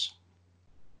X-Force?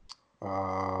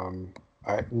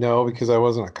 No, because I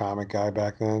wasn't a comic guy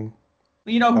back then.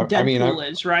 You know who Deadpool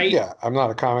is, right? Yeah, I'm not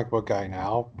a comic book guy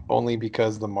now, only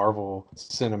because the Marvel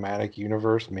Cinematic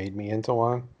Universe made me into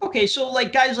one. Okay, so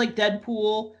like guys like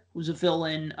Deadpool, who's a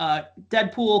villain,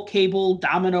 Deadpool, Cable,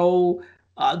 Domino,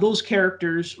 those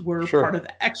characters were part of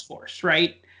X-Force,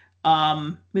 right?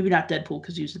 Maybe not Deadpool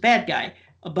because he was the bad guy.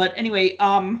 But anyway,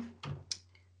 I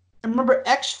remember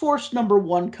X-Force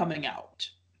 #1 coming out.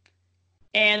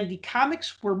 And the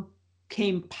comics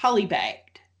came polybagged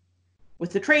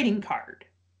with the trading card.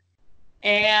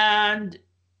 And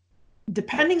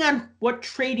depending on what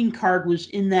trading card was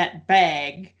in that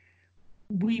bag,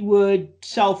 we would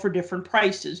sell for different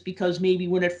prices because maybe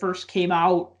when it first came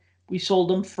out, we sold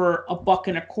them for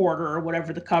 $1.25 or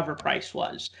whatever the cover price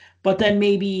was. But then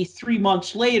maybe 3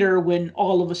 months later, when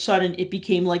all of a sudden it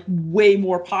became like way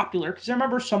more popular, because I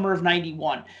remember summer of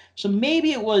 91. So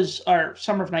maybe it was, or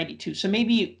summer of 92. So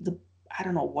maybe I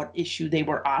don't know what issue they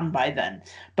were on by then.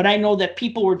 But I know that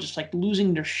people were just like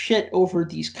losing their shit over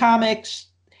these comics.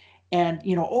 And,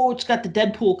 it's got the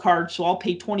Deadpool card, so I'll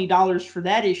pay $20 for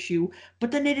that issue.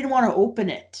 But then they didn't want to open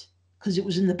it because it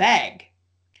was in the bag.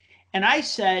 And I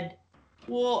said,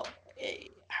 well,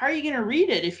 how are you going to read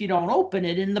it if you don't open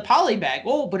it in the poly bag?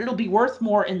 Oh, but it'll be worth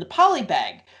more in the poly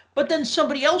bag. But then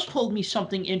somebody else told me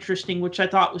something interesting, which I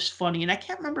thought was funny. And I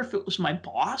can't remember if it was my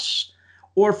boss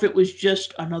or if it was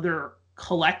just another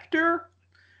collector.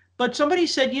 But somebody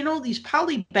said, these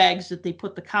poly bags that they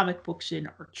put the comic books in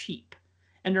are cheap.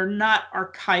 And they're not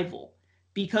archival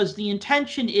because the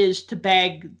intention is to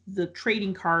bag the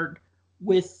trading card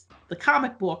with the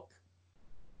comic book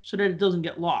so that it doesn't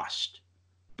get lost.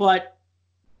 But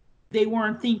they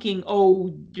weren't thinking,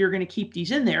 oh, you're going to keep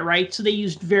these in there, right? So they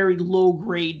used very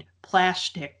low-grade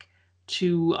plastic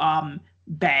to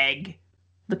bag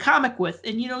the comic with.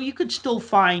 And, you could still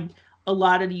find a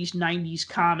lot of these 90s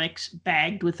comics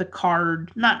bagged with a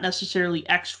card, not necessarily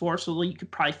X-Force, although you could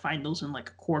probably find those in like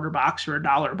a quarter box or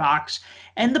 $1 box.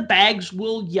 And the bags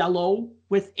will yellow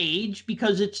with age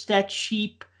because it's that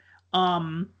cheap,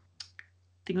 I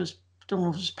think it was, I don't know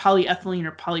if it was polyethylene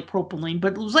or polypropylene,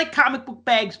 but it was like comic book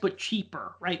bags, but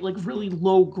cheaper, right? Like really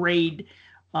low grade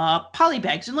poly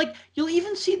bags. And like, you'll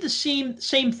even see the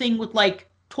same thing with like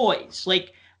toys.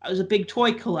 Like I was a big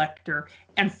toy collector,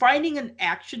 and finding an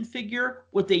action figure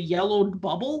with a yellowed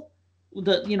bubble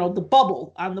the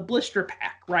bubble on the blister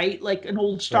pack, right? Like an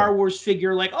old Star Wars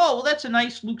figure, like, oh, well, that's a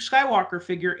nice Luke Skywalker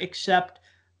figure, except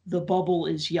the bubble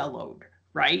is yellowed,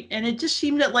 right? And it just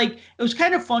seemed that, like, it was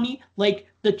kind of funny. Like,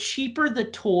 the cheaper the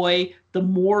toy, the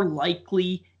more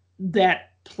likely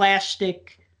that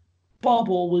plastic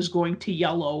bubble was going to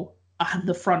yellow on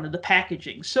the front of the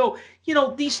packaging. So,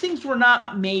 these things were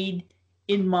not made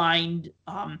in mind.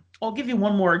 I'll give you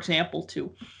one more example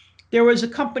too. There was a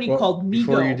company called Mego.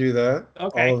 Before you do that,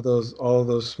 okay. all of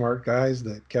those smart guys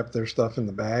that kept their stuff in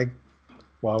the bag,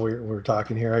 while we're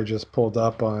talking here, I just pulled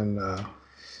up on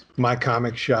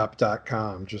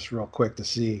mycomicshop.com just real quick to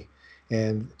see.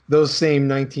 And those same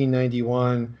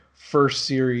 1991 first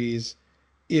series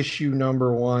issue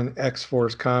number 1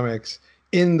 X-Force comics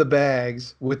in the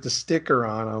bags with the sticker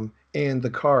on them and the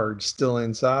card still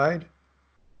inside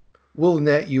will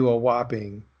net you a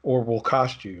whopping, or will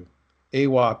cost you a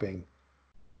whopping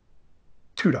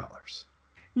 $2.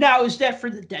 Now, is that for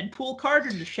the Deadpool card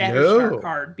or the Shatterstar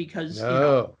card? Because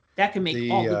that can make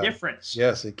all the difference.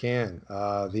 Yes, it can.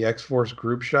 The X-Force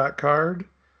Group Shot card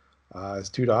is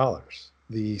 $2.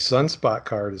 The Sunspot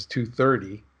card is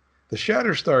 $2.30. The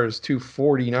Shatterstar is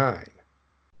 $2.49.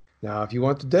 Now, if you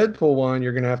want the Deadpool one,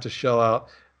 you're going to have to shell out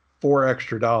 $4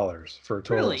 extra for a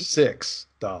total of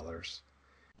 $6.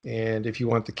 And if you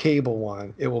want the Cable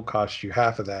one, it will cost you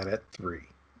half of that at $3.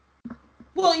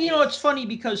 Well, it's funny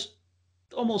because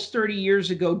almost 30 years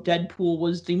ago, Deadpool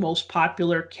was the most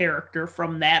popular character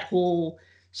from that whole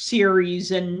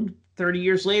series. And 30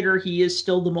 years later, he is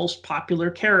still the most popular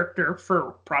character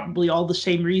for probably all the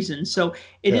same reasons. So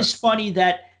it is funny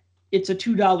that it's a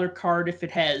 $2 card if it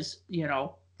has,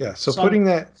 Yeah. So putting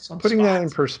that in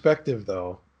perspective,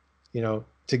 though,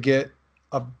 to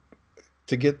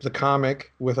get the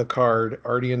comic with a card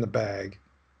already in the bag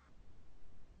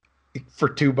for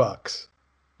 $2,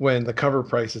 when the cover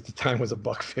price at the time was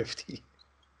 $1.50.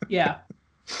 Yeah.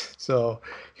 So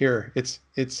here it's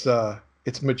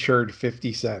matured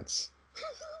 50 cents.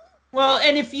 Well,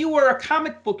 and if you were a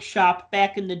comic book shop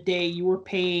back in the day, you were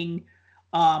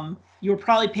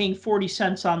probably paying 40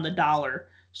 cents on the dollar.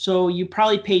 So you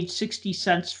probably paid 60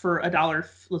 cents for a dollar.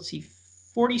 Let's see,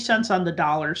 40 cents on the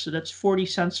dollar. So that's 40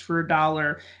 cents for a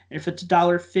dollar. And if it's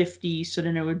 $1.50, so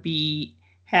then it would be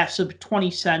half of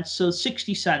 20 cents. So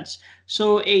 60 cents.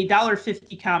 So a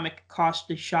 $1.50 comic cost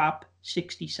the shop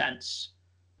 60 cents.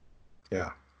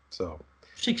 Yeah. So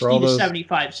 60 to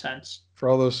 75 cents. For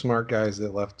all those smart guys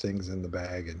that left things in the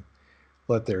bag and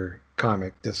let their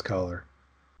comic discolor,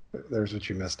 there's what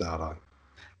you missed out on.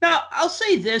 Now, I'll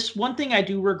say this. One thing I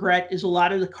do regret is a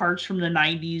lot of the cards from the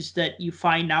 90s that you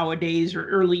find nowadays or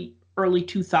early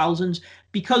 2000s,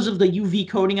 because of the UV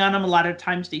coating on them, a lot of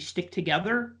times they stick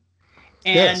together.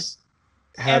 And yes.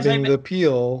 Having the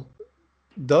peel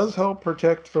does help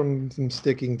protect from them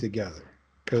sticking together.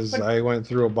 Because I went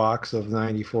through a box of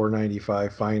 94,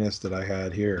 95 Finest that I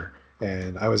had here,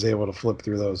 and I was able to flip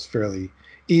through those fairly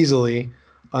easily,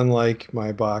 unlike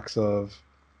my box of,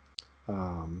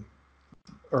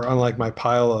 or unlike my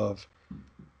pile of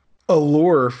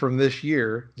Allure from this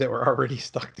year that were already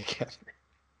stuck together.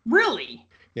 Really?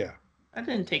 Yeah. That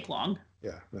didn't take long.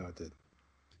 Yeah, no, it did.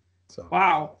 So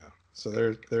wow. Yeah.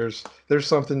 So there's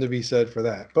something to be said for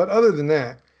that. But other than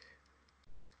that,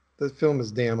 the film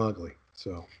is damn ugly.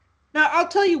 So now I'll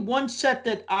tell you one set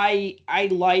that I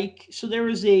like. So there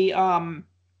was a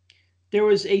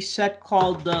set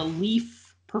called the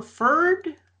Leaf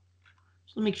Preferred.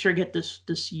 So let me make sure I get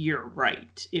this year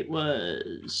right. It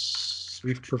was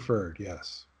Leaf Preferred,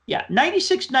 yes. Yeah,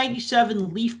 96,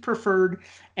 97 Leaf Preferred,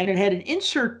 and it had an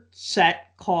insert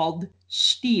set called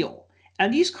Steel.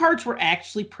 And these cards were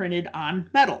actually printed on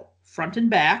metal, front and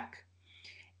back.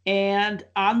 And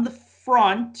on the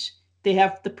front, they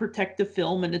have the protective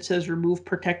film, and it says remove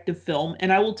protective film.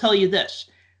 And I will tell you this.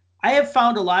 I have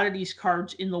found a lot of these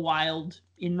cards in the wild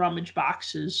in rummage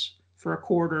boxes for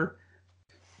 $0.25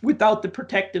 without the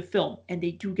protective film, and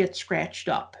they do get scratched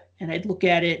up. And I'd look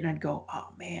at it and I'd go, oh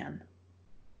man,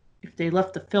 if they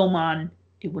left the film on,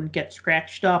 it wouldn't get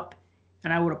scratched up,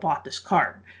 and I would have bought this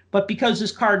card. But because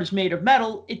this card is made of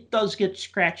metal, it does get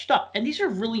scratched up. And these are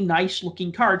really nice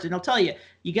looking cards. And I'll tell you,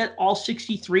 you get all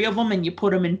 63 of them and you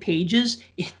put them in pages,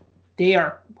 they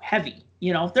are heavy.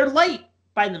 They're light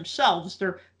by themselves.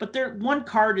 But one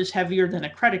card is heavier than a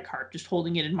credit card, just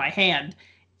holding it in my hand.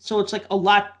 So it's like a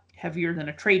lot heavier than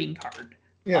a trading card.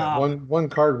 Yeah, one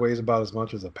card weighs about as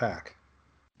much as a pack.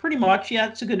 Pretty much, yeah.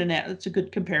 That's a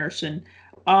good comparison.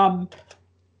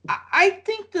 I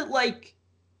think that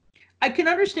I can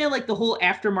understand the whole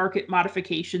aftermarket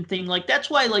modification thing. That's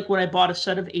why when I bought a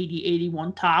set of 80,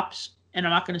 81 Tops, and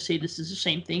I'm not going to say this is the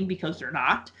same thing because they're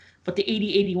not, but the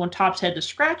 80-81 Topps had the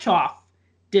scratch-off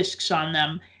discs on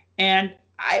them. And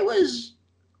I was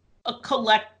a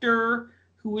collector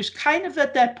who was kind of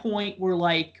at that point where,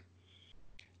 like,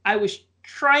 I was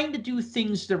trying to do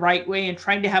things the right way and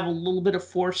trying to have a little bit of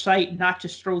foresight and not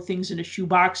just throw things in a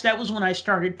shoebox. That was when I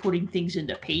started putting things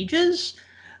into pages.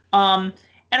 And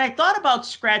I thought about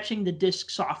scratching the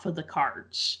discs off of the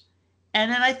cards. And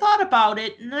then I thought about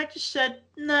it, and I just said,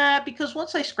 nah, because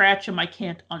once I scratch them, I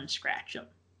can't unscratch them,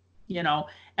 you know.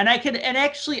 And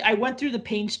actually, I went through the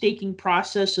painstaking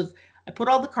process of, I put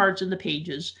all the cards in the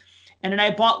pages, and then I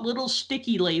bought little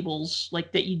sticky labels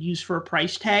like that you'd use for a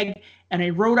price tag, and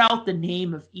I wrote out the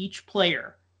name of each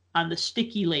player on the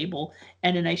sticky label,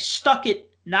 and then I stuck it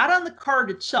not on the card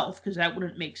itself, because that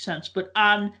wouldn't make sense, but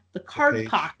on the card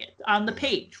pocket, on the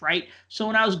page, right? So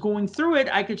when I was going through it,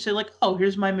 I could say, like, oh,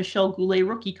 here's my Michel Goulet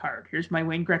rookie card. Here's my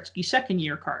Wayne Gretzky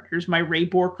second-year card. Here's my Ray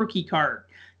Bourque rookie card.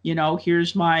 You know,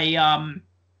 here's my,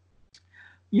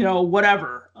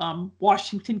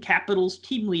 Washington Capitals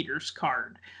team leaders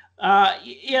card.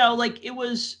 Like, it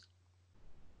was,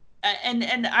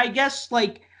 and I guess,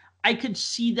 like, I could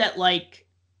see that, like,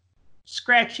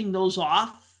 scratching those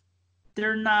off,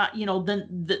 they're not, then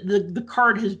the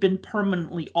card has been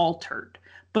permanently altered.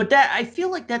 But that, I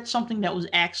feel like that's something that was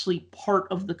actually part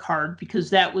of the card, because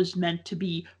that was meant to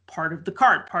be part of the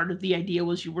card. Part of the idea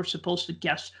was you were supposed to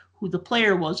guess who the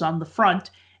player was on the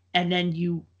front, and then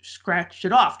you scratched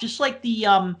it off. Just like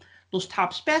the those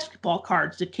Topps basketball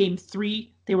cards that came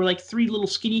they were like three little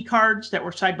skinny cards that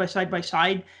were side by side by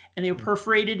side, and they were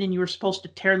perforated, and you were supposed to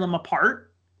tear them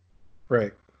apart.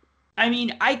 Right. I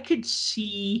mean, I could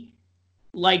see,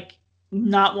 like,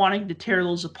 not wanting to tear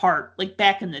those apart, like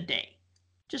back in the day,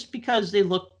 just because they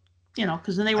look,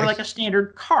 because then they were like a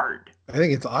standard card. I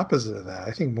think it's opposite of that.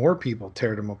 I think more people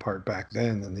teared them apart back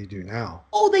then than they do now.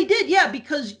 Oh, they did, yeah,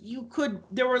 because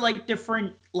there were like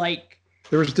different, like,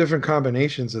 there was different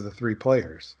combinations of the three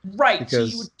players. Right, so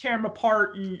you would tear them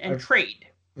apart and trade.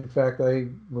 In fact,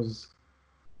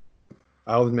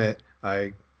 I'll admit,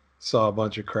 I saw a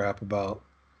bunch of crap about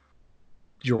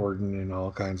Jordan and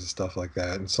all kinds of stuff like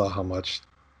that, and saw how much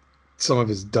some of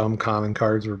his dumb common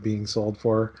cards were being sold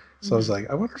for. So I was like,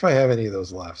 I wonder if I have any of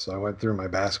those left. So I went through my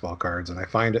basketball cards, and I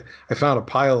found a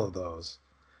pile of those.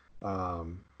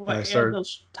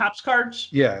 Those Topps cards?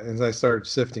 Yeah, and I started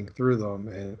sifting through them,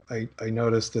 and I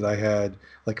noticed that I had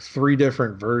like three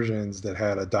different versions that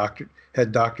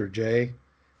had Dr. J,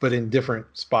 but in different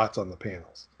spots on the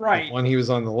panels. Right. Like one he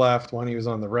was on the left, one he was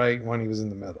on the right, one he was in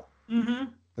the middle. Mm-hmm.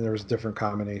 And there was a different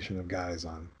combination of guys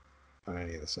on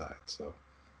any of the sides.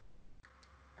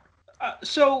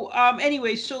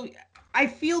 Anyway, so I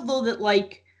feel, though, that,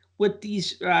 like, with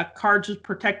these cards with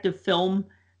protective film,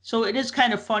 so it is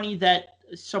kind of funny that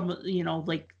some,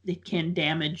 like, they can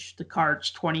damage the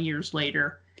cards 20 years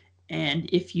later. And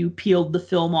if you peeled the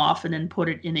film off and then put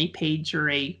it in a page or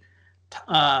a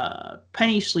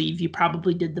penny sleeve, you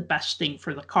probably did the best thing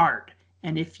for the card.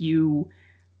 And if you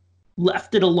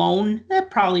left it alone, that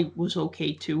probably was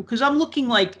okay too. Because I'm looking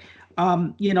like,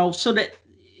 so that,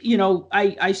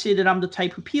 I say that I'm the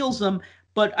type who peels them,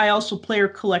 but I also play or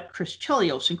collect Chris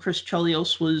Chelios, and Chris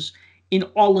Chelios was in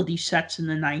all of these sets in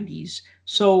the 90s.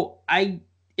 So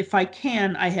if I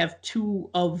can, I have two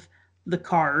of the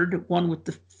card, one with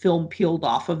the film peeled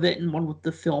off of it and one with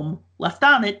the film left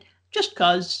on it, just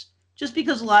because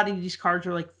a lot of these cards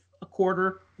are like a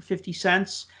quarter or 50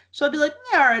 cents. So I'd be like,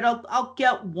 yeah, all right, I'll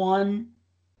get one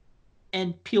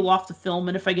and peel off the film,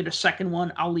 and if I get a second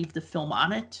one, I'll leave the film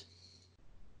on it.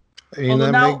 I mean,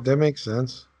 that makes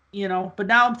sense. But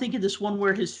now I'm thinking this one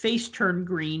where his face turned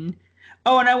green.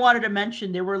 Oh, and I wanted to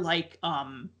mention, there were like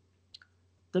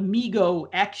the Mego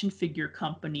action figure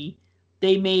company.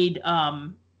 They made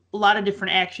a lot of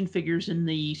different action figures in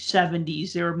the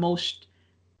 70s. They were most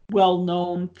well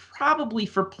known probably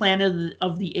for Planet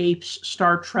of the Apes,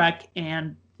 Star Trek,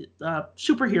 and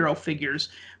superhero figures.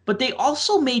 But they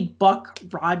also made Buck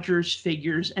Rogers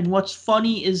figures. And what's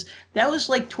funny is that was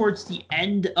like towards the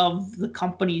end of the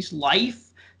company's life.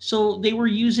 So they were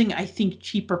using, I think,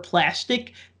 cheaper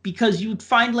plastic, because you'd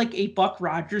find like a Buck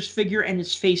Rogers figure and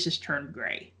his face is turned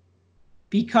gray,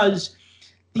 because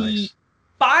the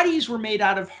bodies were made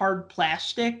out of hard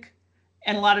plastic,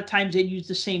 and a lot of times they'd use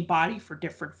the same body for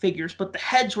different figures, but the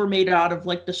heads were made out of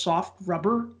like the soft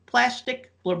rubber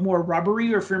plastic, or more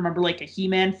rubbery, or if you remember like a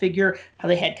He-Man figure, how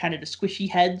they had kind of the squishy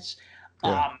heads.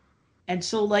 Yeah. And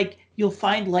so, like, you'll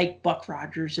find like Buck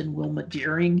Rogers and Wilma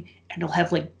Deering, and they'll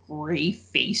have like gray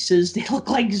faces. They look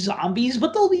like zombies,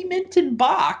 but they'll be mint in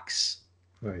box.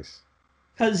 Nice.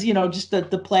 Because, just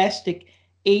the plastic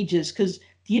ages. Because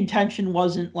the intention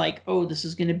wasn't like, oh, this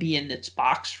is going to be in its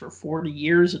box for 40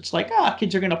 years. It's like,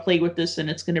 kids are going to play with this and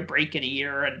it's going to break in a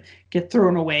year and get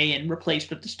thrown away and replaced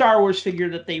with the Star Wars figure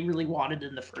that they really wanted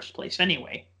in the first place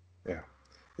anyway.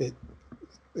 Yeah.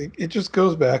 It just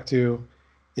goes back to,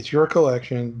 it's your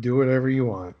collection. Do whatever you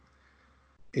want.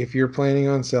 If you're planning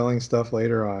on selling stuff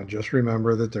later on, just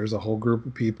remember that there's a whole group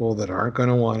of people that aren't going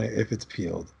to want it if it's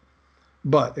peeled.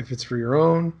 But if it's for your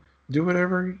own, do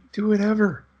whatever.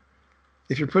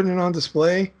 If you're putting it on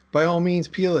display, by all means,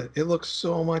 peel it. It looks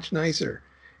so much nicer.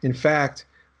 In fact,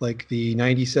 like the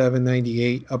 97,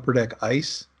 98 Upper Deck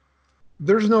Ice,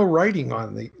 there's no writing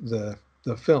on the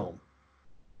film.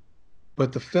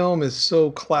 But the film is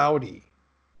so cloudy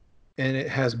and it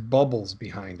has bubbles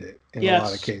behind it in a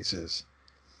lot of cases.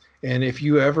 And if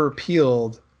you ever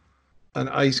peeled an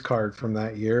ice card from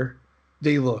that year,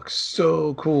 they look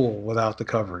so cool without the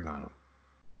covering on them.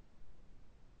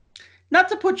 Not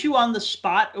to put you on the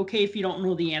spot, okay, if you don't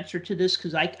know the answer to this,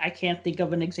 because I can't think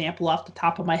of an example off the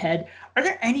top of my head. Are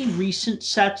there any recent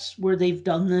sets where they've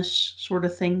done this sort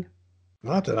of thing?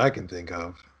 Not that I can think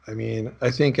of. I mean, I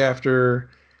think after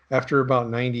about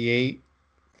 98,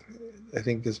 I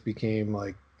think this became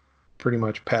like pretty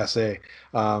much passe.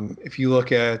 If you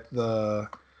look at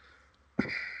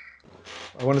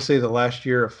I want to say the last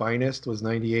year of Finest was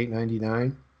 98,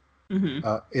 99,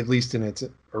 at least in its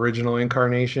original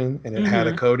incarnation, and it had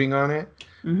a coating on it.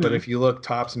 But if you look,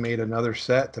 Topps made another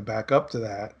set to back up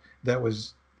to that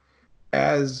was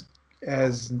as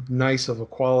nice of a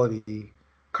quality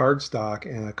cardstock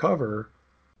and a cover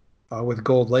with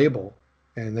gold label,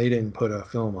 and they didn't put a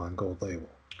film on gold label.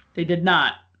 They did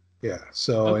not. Yeah.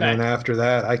 So And then after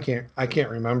that, I can't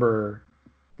remember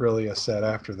really a set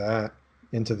after that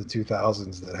into the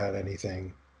 2000s that had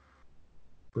anything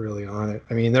really on it.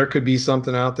 I mean, there could be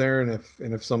something out there, and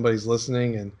if somebody's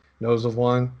listening and knows of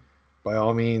one, by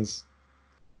all means,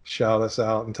 shout us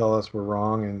out and tell us we're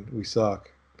wrong and we suck,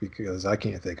 because I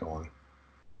can't think of one.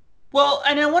 Well,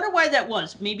 and I wonder why that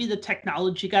was. Maybe the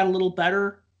technology got a little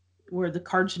better where the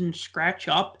cards didn't scratch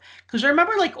up. Because I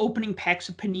remember like opening packs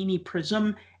of Panini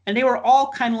Prism, and they were all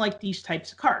kind of like these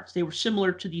types of cards. They were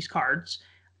similar to these cards.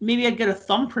 Maybe I'd get a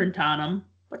thumbprint on them,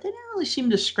 but they didn't really seem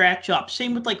to scratch up.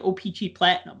 Same with like OPC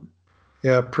Platinum.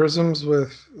 Yeah, prisms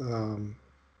with,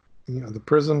 the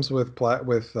prisms with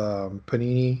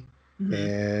Panini,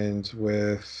 and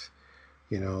with,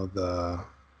 the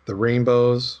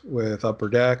rainbows with Upper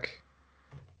Deck,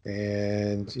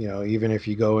 and even if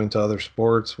you go into other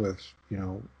sports with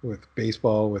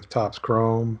baseball with Topps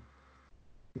Chrome,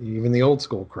 even the old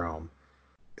school Chrome,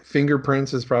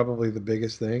 fingerprints is probably the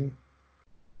biggest thing,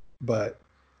 but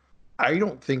I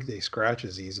don't think they scratch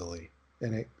as easily,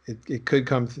 and it could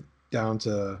come down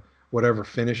to whatever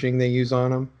finishing they use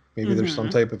on them. Maybe there's some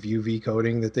type of UV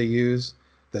coating that they use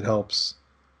that helps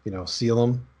seal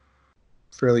them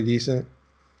fairly decent.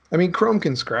 I mean, Chrome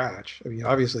can scratch. I mean,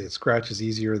 obviously it scratches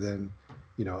easier than,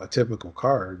 a typical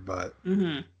card, but,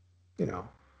 unless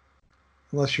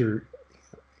you're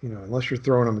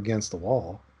throwing them against the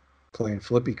wall, playing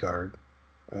flippy card,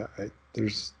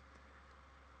 there's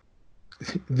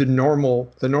the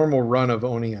normal run of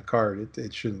owning a card.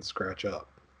 It shouldn't scratch up.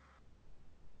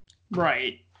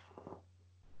 Right.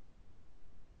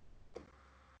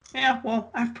 Yeah, well,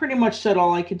 I've pretty much said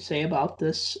all I could say about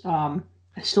this. I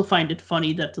still find it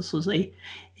funny that this was a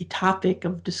topic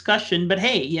of discussion, but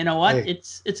hey, you know what? Hey,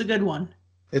 it's a good one.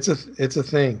 It's a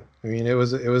thing. I mean, it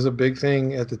was a big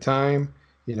thing at the time.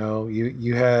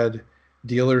 You had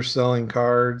dealers selling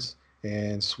cards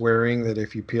and swearing that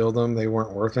if you peeled them, they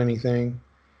weren't worth anything.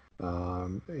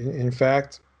 In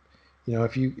fact,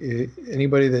 if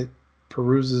anybody that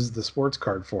peruses the sports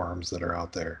card forums that are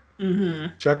out there,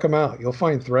 check them out. You'll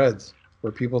find threads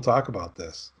where people talk about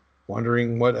this,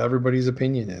 wondering what everybody's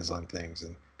opinion is on things,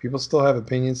 and people still have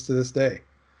opinions to this day.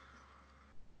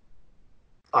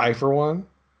 I, for one,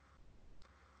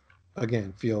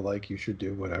 again, feel like you should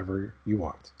do whatever you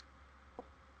want.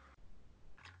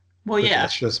 Well, yeah,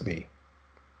 that's just me.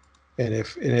 And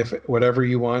if whatever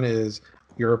you want is,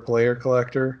 you're a player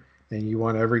collector and you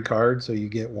want every card, so you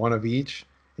get one of each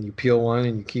and you peel one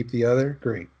and you keep the other,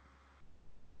 great.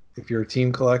 If you're a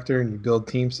team collector and you build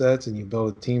team sets and you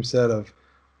build a team set of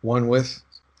one with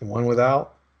and one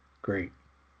without, great.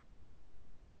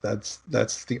 That's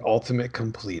the ultimate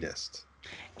completist.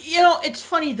 It's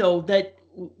funny though that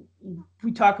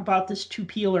we talk about this to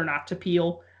peel or not to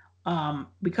peel,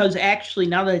 because actually,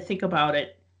 now that I think about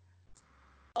it,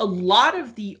 a lot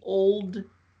of the old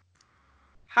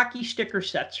hockey sticker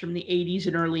sets from the 80s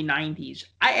and early 90s,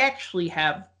 I actually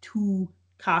have 2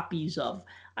 copies of.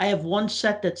 I have one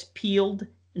set that's peeled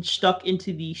and stuck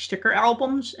into the sticker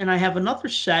albums, and I have another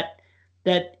set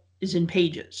that is in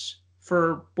pages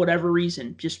for whatever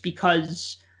reason, just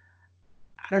because,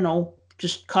 I don't know,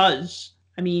 just cuz.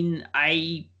 I mean,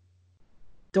 I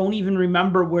don't even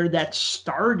remember where that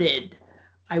started.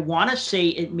 I want to say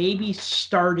it maybe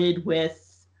started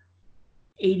with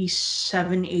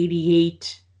 87,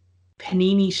 88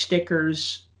 Panini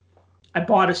stickers. I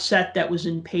bought a set that was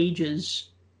in pages,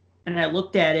 and I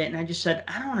looked at it and I just said,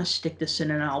 I don't want to stick this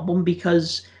in an album,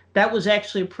 because that's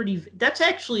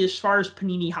actually, as far as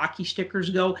Panini hockey stickers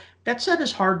go, that set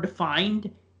is hard to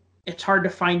find. It's hard to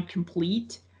find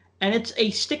complete. And it's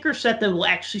a sticker set that will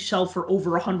actually sell for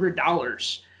over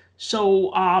 $100.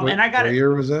 So, and I got what it.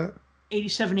 year was that?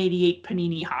 87, 88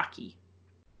 Panini hockey.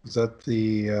 Is that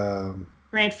the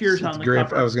Grant Fuhr's on the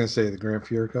cover? I was going to say the Grant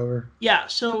Fuhr cover. Yeah.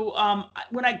 So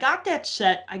when I got that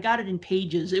set, I got it in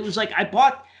pages. It was like I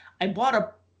bought a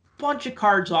bunch of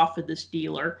cards off of this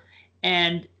dealer,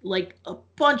 and like a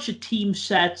bunch of team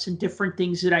sets and different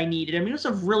things that I needed. I mean, it was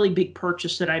a really big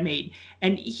purchase that I made.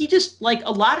 And he just, like,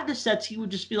 a lot of the sets, he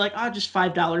would just be like, oh, just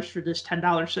 $5 for this,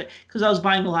 $10, because I was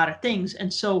buying a lot of things.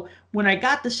 And so when I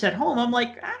got the set home, I'm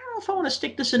like, I don't know if I want to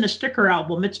stick this in a sticker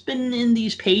album. It's been in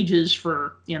these pages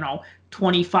for,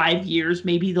 25 years.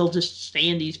 Maybe they'll just stay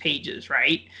in these pages,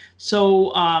 right?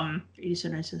 So,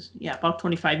 87, I says, yeah, about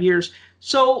 25 years.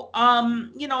 So,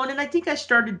 and then I think I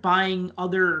started buying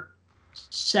other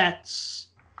sets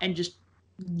and just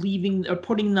leaving or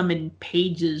putting them in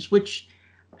pages, which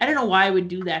I don't know why I would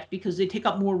do that, because they take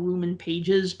up more room in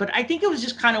pages. But I think it was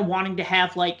just kind of wanting to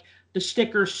have like the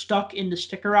stickers stuck in the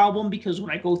sticker album, because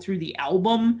when I go through the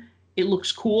album, it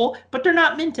looks cool. But they're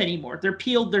not mint anymore. They're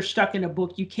peeled. They're stuck in a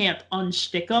book. You can't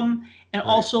unstick them. And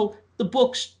also the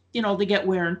books, they get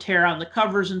wear and tear on the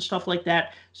covers and stuff like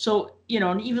that. So,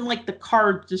 and even like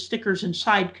the stickers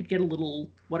inside could get a little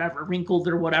whatever, wrinkled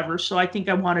or whatever. So I think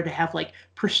I wanted to have like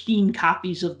pristine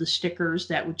copies of the stickers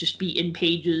that would just be in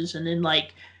pages and in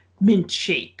like mint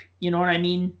shape. You know what I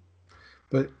mean?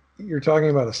 But you're talking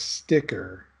about a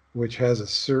sticker which has a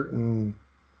certain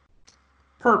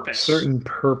purpose.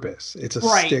 It's a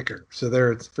sticker.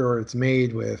 So it's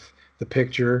made with the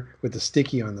picture with the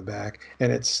sticky on the back, and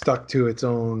it's stuck to its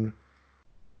own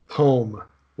home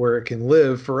where it can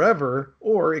live forever,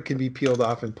 or it can be peeled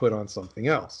off and put on something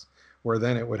else, where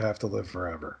then it would have to live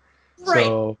forever. Right.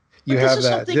 So you have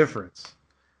that difference.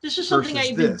 This is something I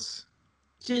even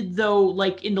did, though,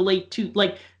 like in the late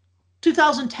 2010-11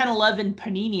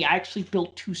 Panini. I actually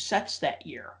built 2 sets that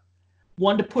year.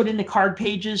 One to put in the card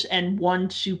pages and one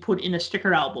to put in a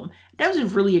sticker album. That was a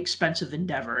really expensive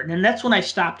endeavor. And then that's when I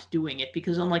stopped doing it,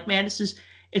 because I'm like, man, it's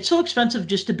so expensive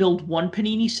just to build one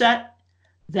Panini set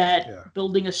that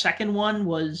building a second one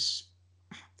was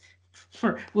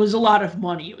a lot of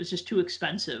money. It was just too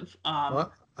expensive.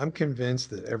 Well, I'm convinced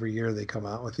that every year they come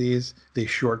out with these, they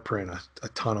short print a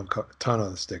ton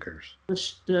of the stickers.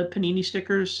 The Panini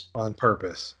stickers? On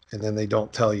purpose. And then they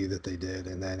don't tell you that they did.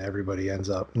 And then everybody ends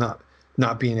up not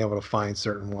being able to find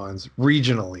certain ones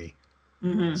regionally.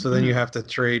 Mm-hmm. So then you have to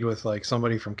trade with like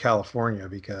somebody from California,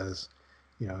 because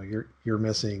you're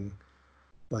missing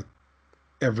like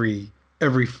every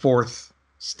 4th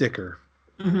sticker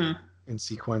in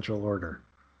sequential order.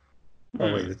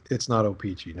 Oh wait, it's not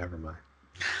O-Pee-Chee, never mind.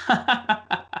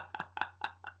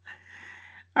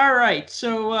 All right,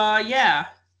 so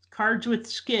cards with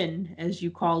skin, as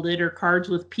you called it, or cards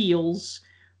with peels,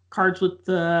 cards with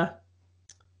the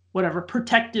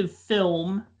protective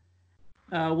film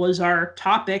was our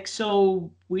topic.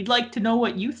 So we'd like to know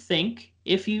what you think,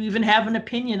 if you even have an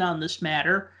opinion on this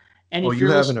matter. And if you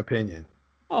have an opinion.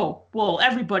 Oh, well,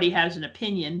 everybody has an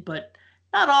opinion, but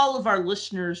not all of our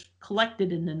listeners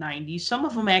collected in the 90s. Some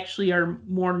of them actually are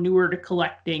more newer to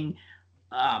collecting.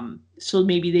 So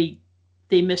maybe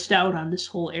they missed out on this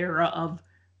whole era of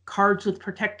cards with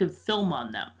protective film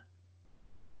on them.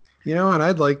 And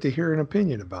I'd like to hear an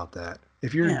opinion about that.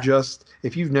 If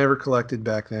you've never collected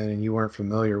back then and you weren't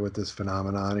familiar with this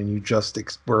phenomenon and you just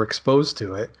were exposed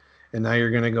to it, and now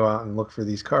you're going to go out and look for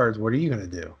these cards, what are you going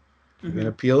to do? You're going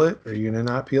to peel it, or are you going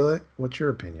to not peel it? What's your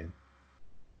opinion?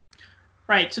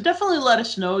 Right. So definitely let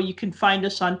us know. You can find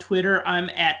us on Twitter. I'm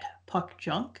at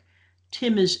PuckJunk.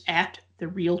 Tim is at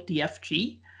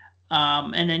TheRealDFG.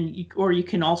 And then you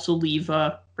can also leave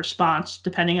a response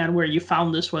depending on where you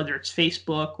found this, whether it's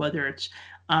Facebook, whether it's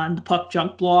on the Puck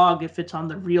Junk blog, if it's on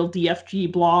the Real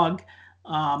DFG blog,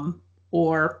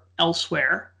 or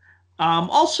elsewhere.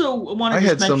 Also, I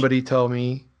had somebody tell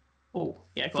me go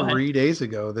 3 ahead. days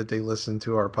ago that they listened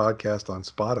to our podcast on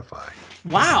Spotify.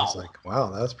 Wow. I was like, wow,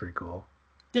 that's pretty cool.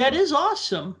 That is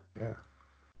awesome. Yeah.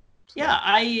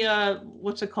 Yeah,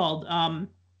 what's it called?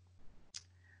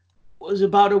 was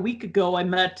about a week ago. I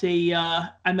met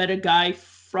a guy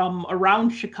from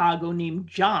around Chicago named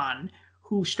John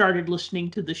who started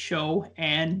listening to the show,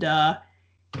 and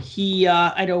he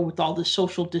I know with all the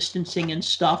social distancing and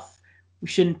stuff, we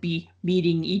shouldn't be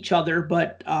meeting each other,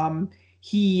 but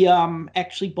he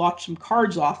actually bought some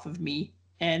cards off of me,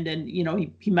 and then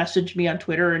he messaged me on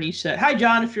Twitter and he said, "Hi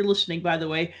John, if you're listening, by the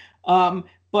way."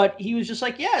 But he was just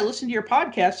like, "Yeah, I listened to your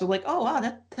podcast." I'm like, "Oh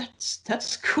wow,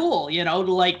 that's cool,"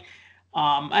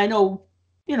 I know,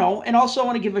 and also I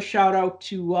want to give a shout out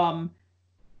to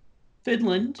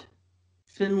Finland,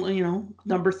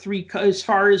 number 3 as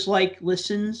far as like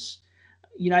listens.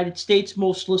 United States,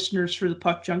 most listeners for the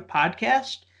Puck Junk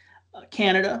podcast.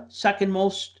 Canada, second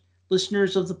most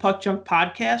listeners of the Puck Junk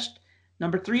podcast.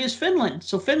 Number 3 is Finland.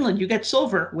 So Finland, you get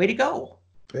silver. Way to go.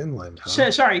 Finland,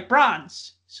 huh? Sorry,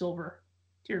 bronze. Silver.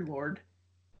 Dear Lord.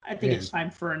 I think it's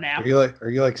time for a nap. Are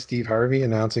you like Steve Harvey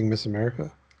announcing Miss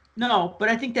America? No, but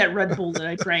I think that Red Bull that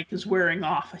I drank is wearing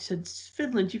off. I said,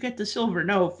 Finland, you get the silver.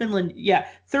 No, Finland, yeah.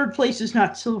 Third place is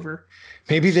not silver.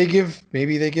 Maybe they give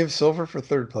silver for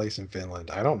third place in Finland.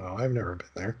 I don't know. I've never been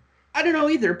there. I don't know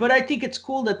either, but I think it's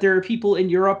cool that there are people in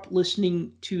Europe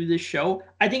listening to this show.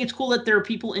 I think it's cool that there are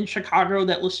people in Chicago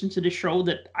that listen to the show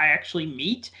that I actually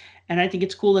meet. And I think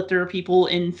it's cool that there are people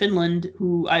in Finland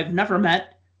who I've never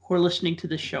met who are listening to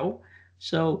this show.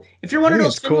 So if you're one of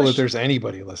those, it's cool that there's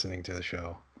anybody listening to the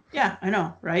show. Yeah, I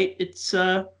know, right? It's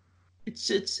a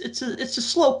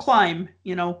slow climb,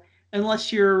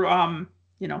 unless you're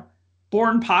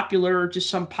born popular or just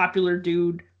some popular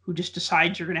dude who just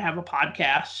decides you're going to have a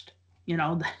podcast.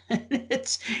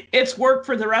 It's work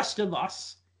for the rest of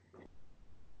us.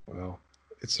 Well,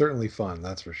 it's certainly fun,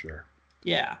 that's for sure.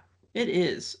 Yeah, it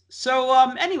is. So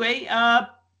anyway,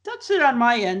 that's it on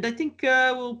my end. I think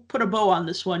we'll put a bow on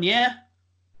this one. Yeah.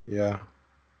 Yeah.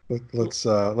 Let's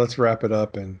wrap it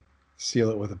up and seal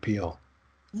it with a peel.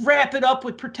 Wrap it up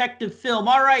with protective film.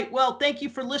 All right. Well, thank you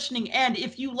for listening. And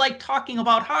if you like talking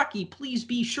about hockey, please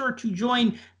be sure to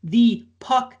join the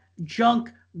Puck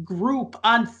Junk group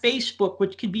on Facebook,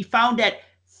 which can be found at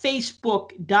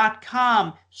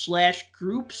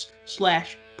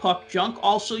facebook.com/groups/Puck Junk.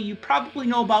 Also, you probably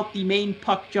know about the main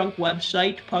Puck Junk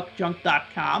website,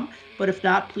 puckjunk.com. But if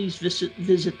not, please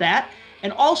visit that.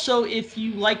 And also, if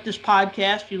you like this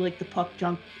podcast, you like the Puck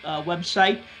Junk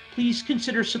website, please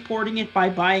consider supporting it by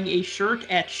buying a shirt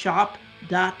at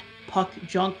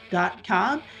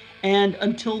shop.puckjunk.com. And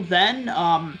until then,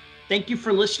 thank you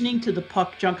for listening to the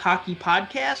Puck Junk Hockey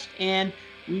Podcast, and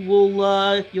we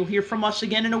will you'll hear from us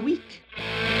again in a week. For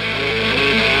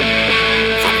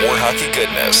more hockey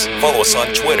goodness, follow us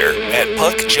on Twitter at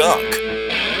Puck Junk.